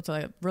for people to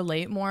like,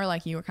 relate more,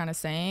 like you were kind of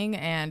saying,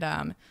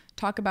 and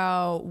talk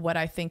about what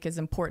I think is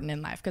important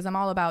in life, because I'm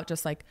all about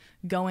just like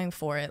going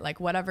for it. Like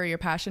whatever your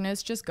passion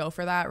is, just go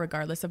for that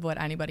regardless of what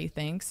anybody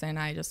thinks. And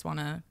I just want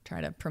to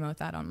try to promote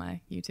that on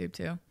my YouTube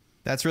too.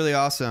 That's really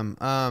awesome.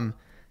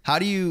 How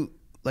do you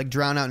like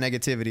drown out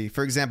negativity?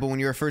 For example, when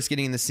you were first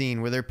getting in the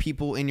scene, were there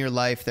people in your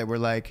life that were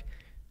like,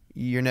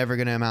 you're never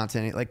going to amount to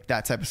any, like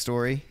that type of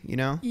story, you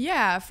know?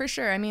 Yeah, for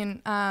sure. I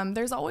mean,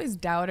 there's always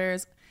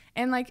doubters,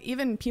 and like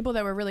even people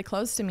that were really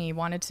close to me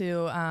wanted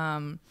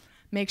to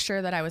make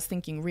sure that I was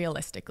thinking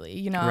realistically,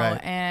 you know?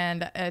 Right.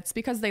 And it's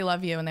because they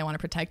love you and they want to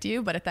protect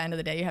you. But at the end of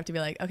the day, you have to be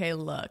like, okay,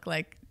 look,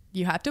 like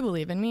you have to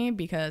believe in me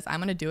because I'm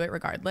going to do it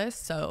regardless.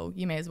 So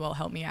you may as well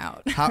help me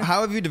out.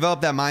 How have you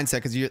developed that mindset?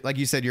 Because you, like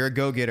you said, you're a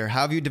go-getter.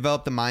 How have you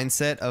developed the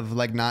mindset of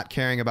like not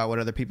caring about what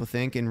other people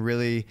think and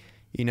really,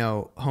 you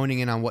know, honing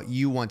in on what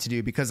you want to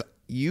do? Because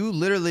you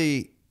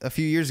literally a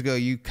few years ago,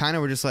 you kind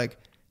of were just like,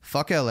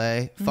 fuck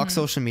LA, fuck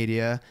social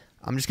media.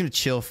 I'm just going to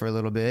chill for a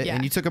little bit. Yeah.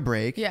 And you took a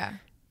break. Yeah.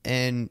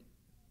 And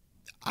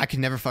I could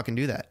never fucking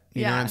do that.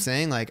 You know what I'm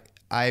saying? Like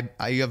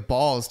you have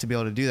balls to be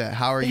able to do that.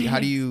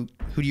 Who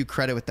do you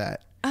credit with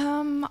that?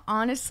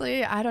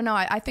 Honestly, I don't know.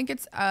 I think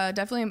it's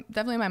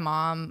definitely my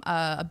mom.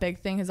 A big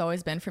thing has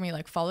always been for me,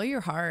 like follow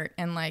your heart,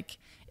 and like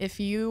if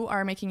you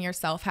are making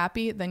yourself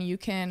happy, then you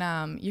can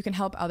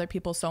help other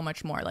people so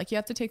much more. Like you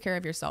have to take care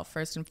of yourself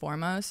first and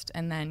foremost,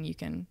 and then you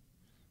can.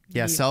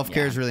 Yeah,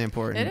 self-care is really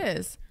important. It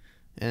is.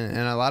 And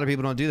a lot of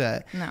people don't do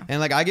that. No.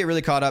 And like I get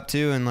really caught up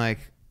too in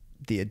like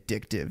the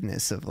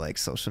addictiveness of like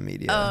social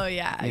media. Oh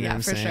yeah, you know yeah, what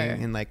I'm for saying?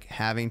 sure. And like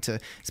having to,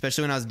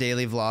 especially when I was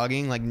daily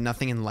vlogging, like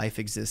nothing in life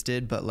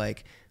existed but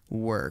like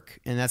work,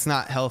 and that's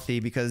not healthy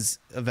because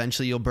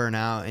eventually you'll burn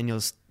out and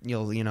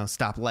you'll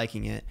stop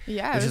liking it.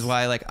 Yeah, which is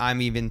why like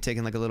I'm even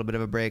taking like a little bit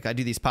of a break. I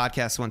do these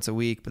podcasts once a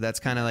week, but that's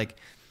kind of like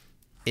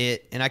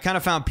it. And I kind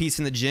of found peace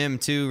in the gym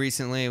too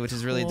recently, which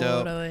is really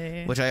dope.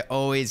 Which I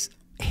always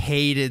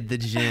hated the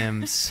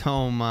gym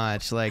so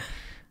much. Like,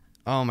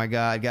 oh my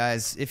God,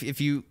 guys, if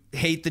you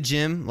hate the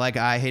gym like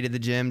I hated the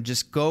gym,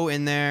 just go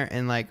in there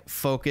and like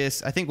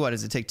focus. I think, what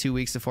does it take 2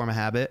 weeks to form a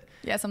habit?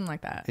 Yeah, something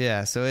like that.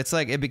 Yeah, so it's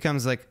like it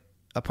becomes like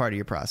a part of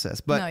your process.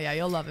 But no, yeah,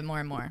 you'll love it more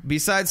and more.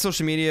 Besides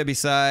social media,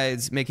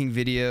 besides making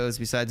videos,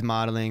 besides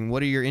modeling,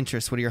 what are your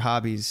interests? What are your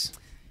hobbies?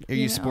 Are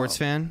you a sports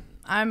fan?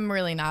 I'm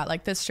really not.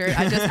 Like this shirt,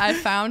 I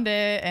found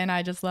it and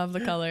I just love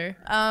the color.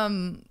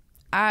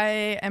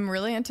 I am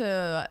really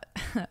into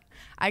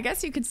I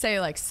guess you could say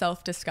like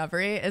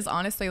self-discovery is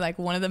honestly like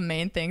one of the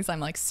main things I'm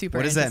like super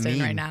interested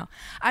in right now.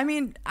 I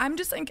mean, I'm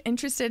just like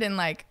interested in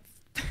like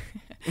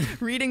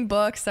reading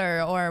books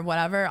or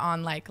whatever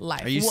on like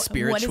life. Are you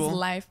spiritual? What is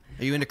life?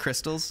 Are you into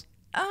crystals?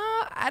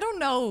 I don't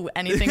know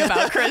anything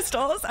about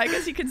crystals. I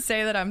guess you could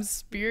say that I'm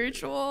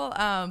spiritual,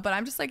 but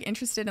I'm just like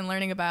interested in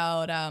learning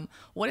about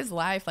what is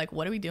life, like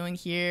what are we doing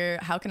here?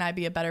 How can I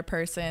be a better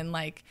person?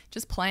 Like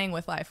just playing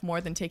with life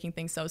more than taking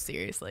things so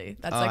seriously.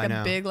 That's like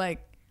a big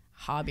like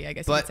hobby, I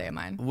guess you could say, of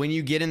mine. When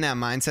you get in that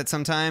mindset,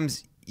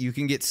 sometimes you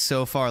can get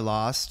so far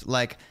lost.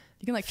 Like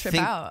you can like trip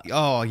out.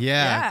 Oh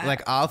yeah.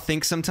 Like I'll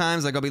think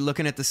sometimes, like I'll be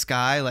looking at the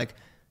sky, like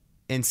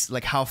and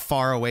like how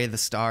far away the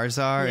stars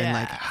are, and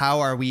like how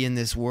are we in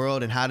this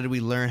world, and how did we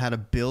learn how to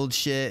build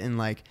shit, and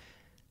like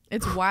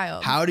it's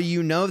wild. How do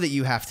you know that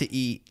you have to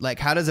eat? Like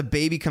how does a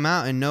baby come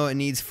out and know it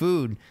needs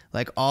food?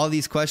 Like all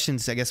these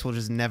questions, I guess we'll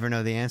just never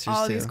know the answers to.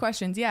 All these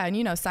questions, yeah.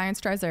 And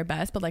science tries their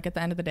best, but like at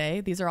the end of the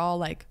day, these are all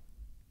like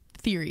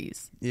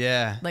theories.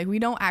 Yeah. Like we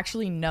don't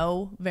actually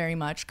know very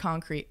much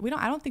concrete.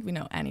 I don't think we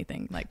know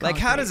anything like concrete.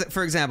 Like how does it,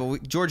 for example,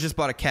 George just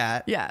bought a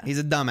cat. Yeah. He's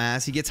a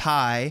dumbass. He gets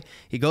high.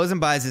 He goes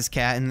and buys his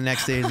cat, and the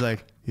next day he's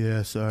like,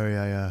 yeah, sorry,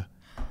 I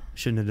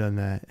shouldn't have done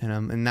that.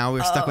 And now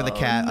we're stuck with a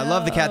cat. No. I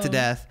love the cat to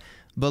death.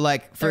 But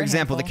like, for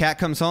example, the cat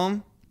comes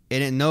home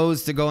and it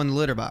knows to go in the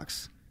litter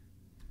box.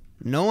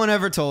 No one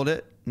ever told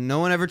it. No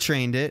one ever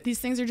trained it. These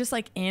things are just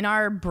like in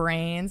our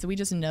brains. We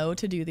just know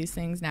to do these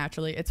things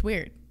naturally. It's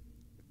weird.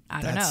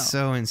 I don't know. That's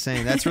so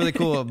insane. That's really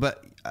cool.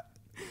 But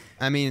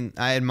I mean,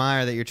 I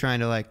admire that you're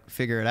trying to like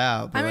figure it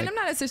out. I mean, I'm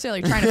not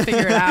necessarily trying to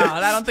figure it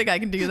out. I don't think I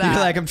can do that.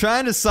 You're like, I'm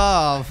trying to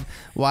solve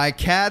why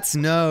cats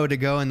know to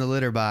go in the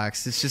litter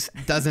box. It just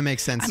doesn't make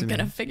sense to me. I'm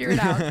going to figure it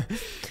out.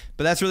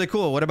 But that's really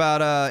cool. What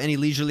about any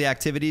leisurely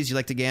activities? Do you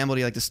like to gamble? Do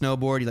you like to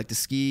snowboard? Do you like to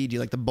ski? Do you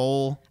like to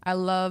bowl? I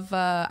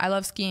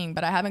love skiing,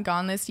 but I haven't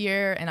gone this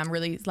year, and I'm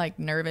really like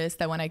nervous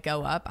that when I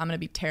go up, I'm going to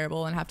be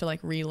terrible and have to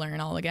like relearn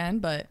all again.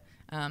 But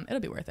it'll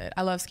be worth it.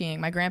 I love skiing.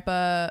 My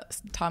grandpa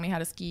taught me how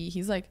to ski.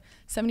 He's like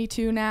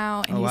 72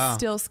 now, and he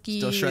still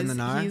skis. Still shredding the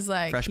gnar? He's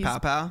like fresh pow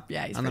pow.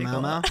 Yeah, he's on pretty the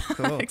cool. Mau.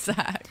 Cool.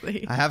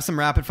 Exactly. I have some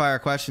rapid fire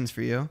questions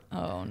for you.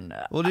 Oh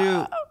no. We'll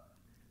do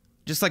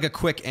just like a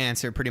quick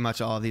answer. Pretty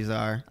much all of these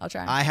are. I'll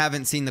try. I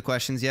haven't seen the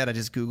questions yet. I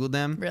just Googled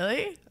them.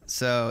 Really?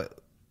 So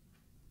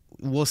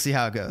we'll see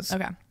how it goes.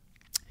 Okay.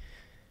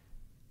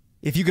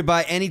 If you could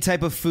buy any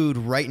type of food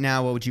right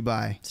now, what would you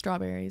buy?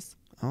 Strawberries.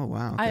 Oh,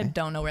 wow. Okay. I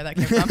don't know where that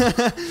came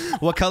from.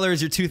 What color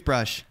is your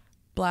toothbrush?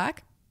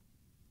 Black.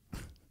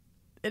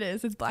 It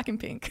is. It's black and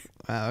pink.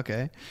 Wow,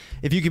 okay.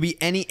 Of you could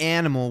be any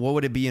animal, what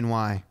would it be and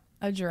why?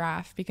 A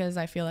giraffe, because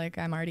I feel like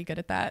I'm already good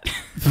at that.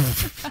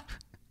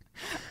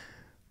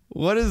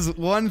 What is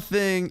one of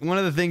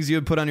the things you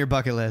would put on your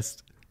bucket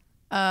list?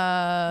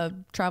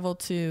 Travel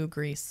to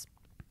Greece.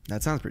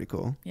 That sounds pretty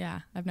cool. Yeah,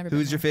 I've never been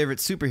Who's your favorite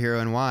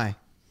superhero and why?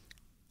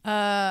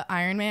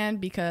 Iron Man,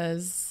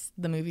 because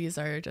the movies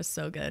are just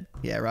so good.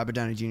 Yeah, Robert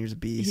Downey Jr. is a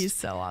beast. He's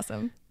so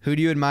awesome. Who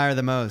do you admire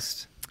the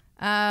most?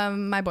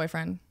 My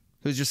boyfriend.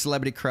 Who's your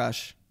celebrity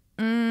crush?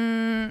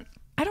 I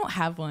don't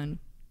have one.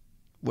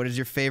 What is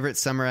your favorite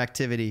summer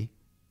activity?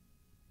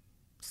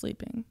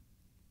 Sleeping.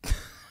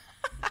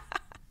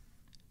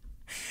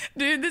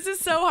 Dude, this is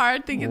so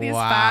hard thinking these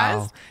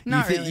fast.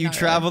 Not really. You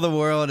travel the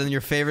world and your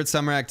favorite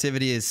summer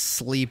activity is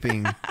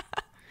sleeping.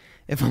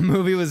 If a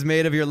movie was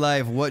made of your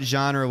life, what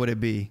genre would it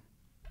be?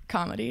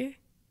 Comedy.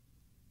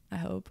 I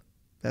hope.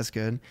 That's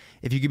good.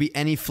 If you could be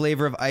any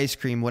flavor of ice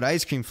cream, what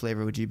ice cream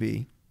flavor would you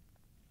be?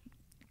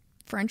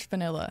 French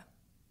vanilla.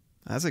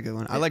 That's a good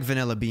one. I like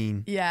vanilla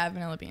bean. Yeah,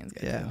 vanilla bean's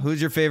good. Yeah. Too. Who's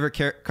your favorite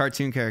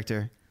cartoon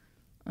character?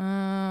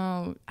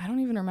 I don't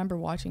even remember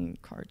watching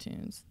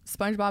cartoons.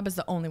 SpongeBob is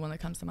the only one that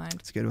comes to mind.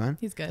 It's a good one.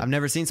 He's good. I've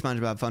never seen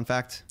SpongeBob. Fun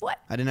fact. What?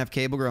 I didn't have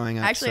cable growing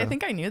up. Actually, I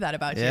think I knew that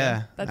about you.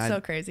 Yeah. That's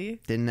so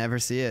crazy. Didn't ever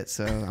see it,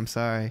 so I'm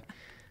sorry.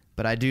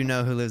 But I do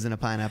know who lives in a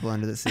pineapple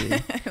under the sea.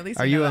 At least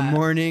Are you a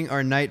morning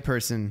or night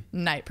person?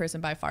 Night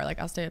person by far.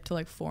 Like I'll stay up till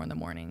like 4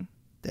 a.m.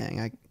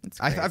 Dang,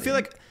 I feel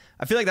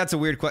like that's a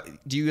weird question.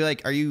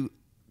 Are you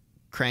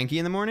cranky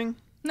in the morning?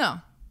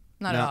 No.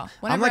 Not at all.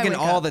 I'm like an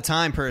all the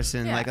time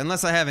person. Yeah. Like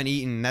unless I haven't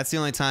eaten, that's the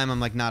only time I'm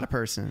like not a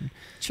person.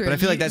 True. But I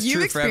feel like that's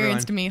true for everyone.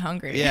 You've experienced me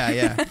hungry.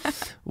 Yeah.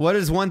 What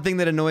is one thing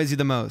that annoys you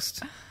the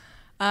most?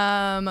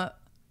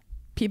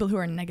 People who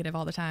are negative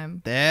all the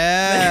time.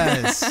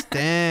 Yes.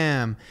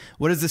 Damn.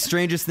 What is the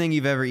strangest thing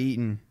you've ever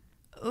eaten?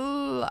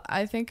 Ooh,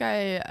 I think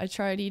I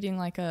tried eating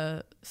like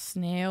a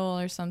snail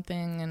or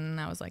something, and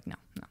I was like, no.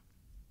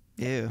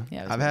 Ew.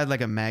 Yeah, I've had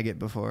like a maggot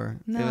before.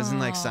 No. It was in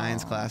like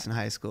science class in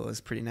high school. It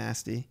was pretty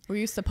nasty. Were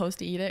you supposed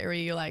to eat it, or were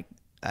you like...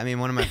 I mean,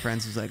 one of my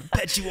friends was like,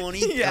 bet you won't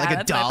eat Yeah,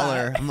 like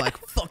 $1. I'm like,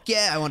 fuck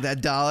yeah, I want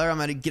that $1. I'm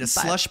going to get a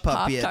slush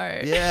puppy.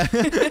 Yeah.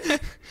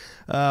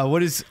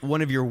 What is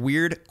one of your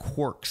weird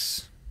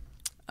quirks?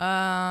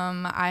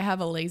 I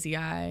have a lazy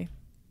eye.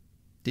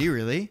 Do you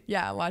really?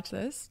 Yeah, watch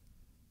this.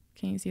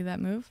 Can you see that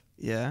move?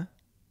 Yeah.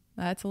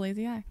 That's a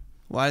lazy eye.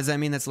 Why does that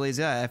mean that's a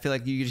lazy eye? I feel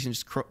like you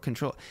just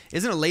control.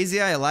 Isn't a lazy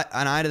eye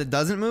an eye that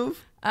doesn't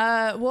move?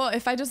 Well,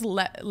 if I just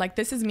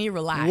this is me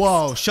relaxed.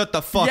 Whoa, shut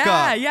the fuck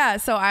up. Yeah.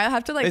 So I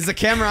have to Is the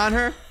camera on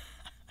her?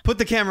 Put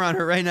the camera on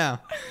her right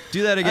now.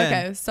 Do that again.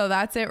 Okay, so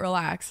that's it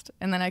relaxed.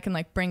 And then I can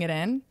bring it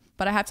in,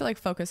 but I have to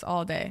focus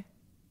all day.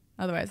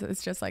 Otherwise,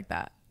 it's just like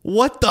that.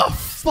 What the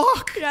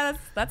fuck? Yeah,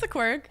 that's a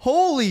quirk.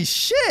 Holy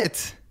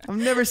shit. I've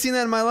never seen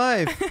that in my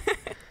life.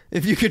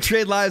 If you could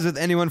trade lives with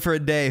anyone for a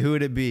day, who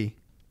would it be?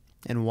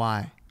 And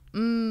why?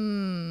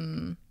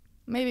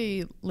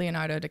 Maybe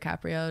Leonardo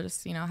DiCaprio,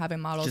 just, having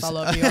models all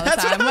over you all the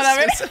time.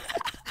 Whatever.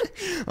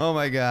 Oh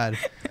my God.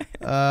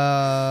 All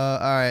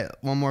right.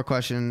 One more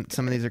question.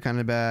 Some of these are kind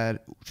of bad.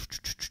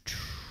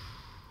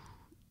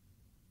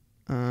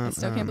 I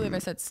still can't believe I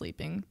said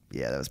sleeping.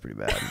 Yeah, that was pretty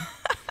bad.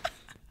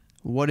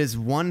 What is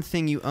one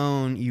thing you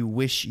own you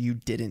wish you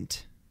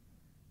didn't?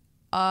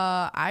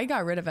 I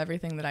got rid of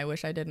everything that I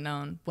wish I didn't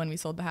own when we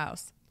sold the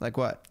house. Like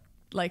what?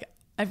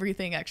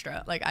 Everything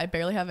extra. I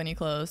barely have any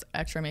clothes,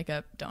 extra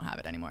makeup, don't have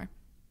it anymore.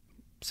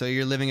 So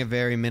you're living a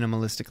very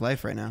minimalistic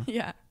life right now.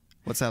 Yeah.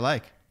 What's that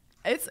like?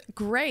 It's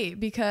Great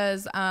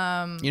because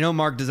Mark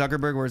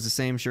Zuckerberg wears the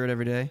same shirt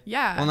every day?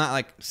 Yeah. Well,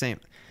 not same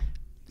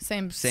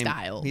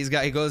style.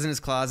 He goes in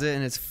his closet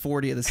and it's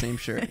 40 of the same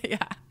shirt.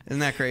 Yeah. Isn't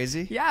that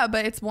crazy? Yeah,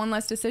 but it's one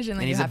less decision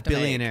that you have to make.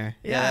 And he's a billionaire.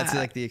 Yeah,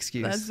 that's the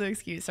excuse. That's the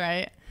excuse,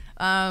 right?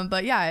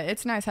 But yeah,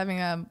 it's nice having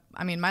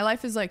my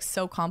life is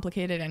so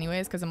complicated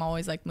anyways because I'm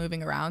always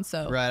moving around.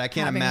 So right, I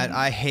can't imagine.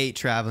 I hate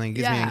traveling. It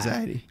gives me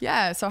anxiety.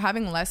 Yeah, so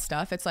having less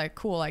stuff, it's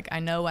cool. I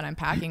know what I'm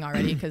packing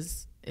already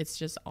because it's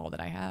just all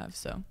that I have.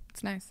 So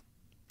it's nice.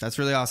 That's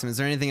really awesome. Is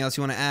there anything else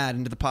you want to add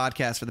into the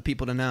podcast for the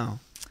people to know?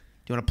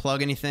 Do you want to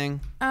plug anything?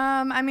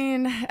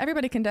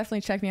 Everybody can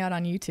definitely check me out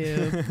on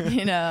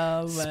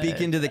YouTube,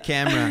 Speak into the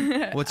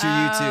camera. What's your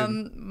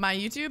YouTube? My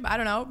YouTube? I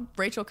don't know.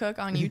 Rachel Cook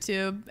on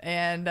YouTube.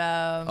 And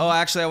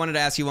actually, I wanted to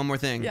ask you one more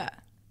thing. Yeah.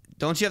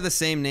 Don't you have the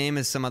same name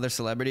as some other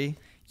celebrity?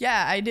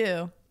 Yeah, I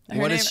do.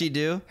 What does she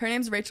do? Her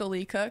name's Rachel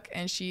Lee Cook,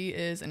 and she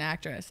is an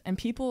actress. And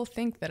people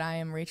think that I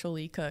am Rachel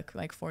Lee Cook,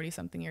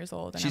 40-something years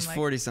old. And She's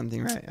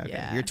 40-something, right? Okay.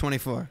 Yeah. You're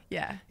 24.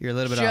 Yeah. You're a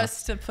little bit off.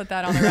 Just to put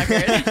that on the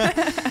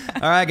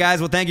record. All right,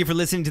 guys. Well, thank you for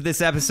listening to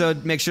this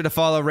episode. Make sure to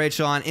follow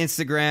Rachel on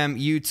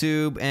Instagram,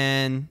 YouTube,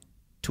 and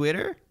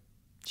Twitter.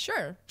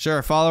 Sure.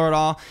 Follow it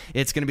all.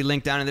 It's going to be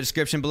linked down in the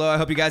description below. I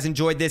hope you guys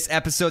enjoyed this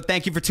episode.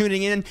 Thank you for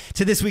tuning in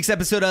to this week's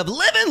episode of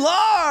Living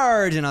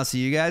Large. And I'll see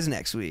you guys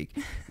next week.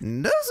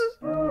 Deuces.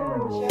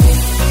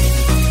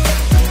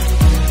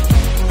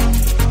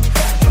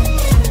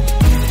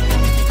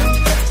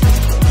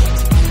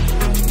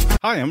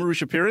 Hi, I'm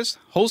Arusha Pires,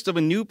 host of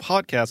a new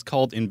podcast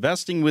called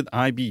Investing with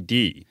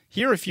IBD.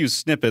 Here are a few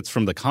snippets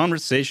from the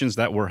conversations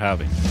that we're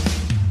having.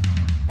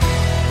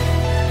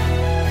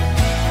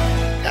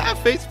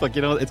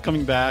 Facebook, it's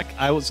coming back.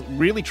 I was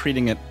really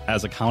treating it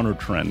as a counter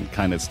trend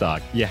kind of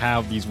stock. You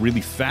have these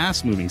really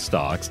fast moving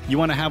stocks. You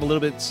want to have a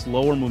little bit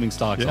slower moving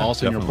stocks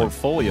also in your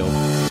portfolio.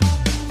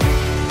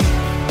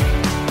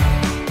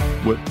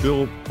 What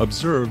Bill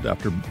observed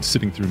after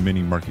sitting through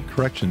many market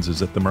corrections is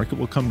that the market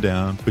will come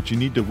down, but you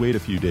need to wait a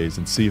few days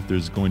and see if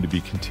there's going to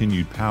be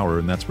continued power.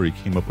 And that's where he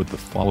came up with the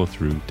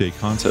follow-through day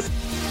concept.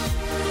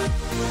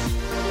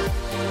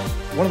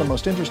 One of the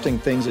most interesting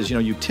things is,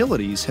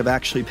 utilities have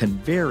actually been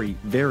very,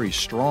 very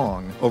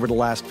strong over the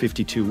last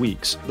 52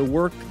 weeks. The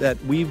work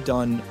that we've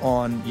done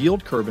on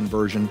yield curve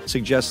inversion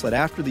suggests that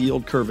after the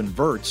yield curve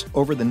inverts,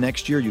 over the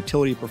next year,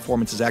 utility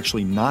performance is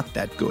actually not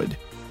that good.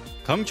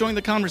 Come join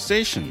the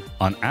conversation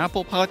on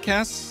Apple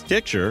Podcasts,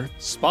 Stitcher,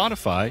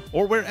 Spotify,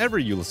 or wherever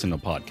you listen to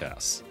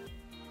podcasts.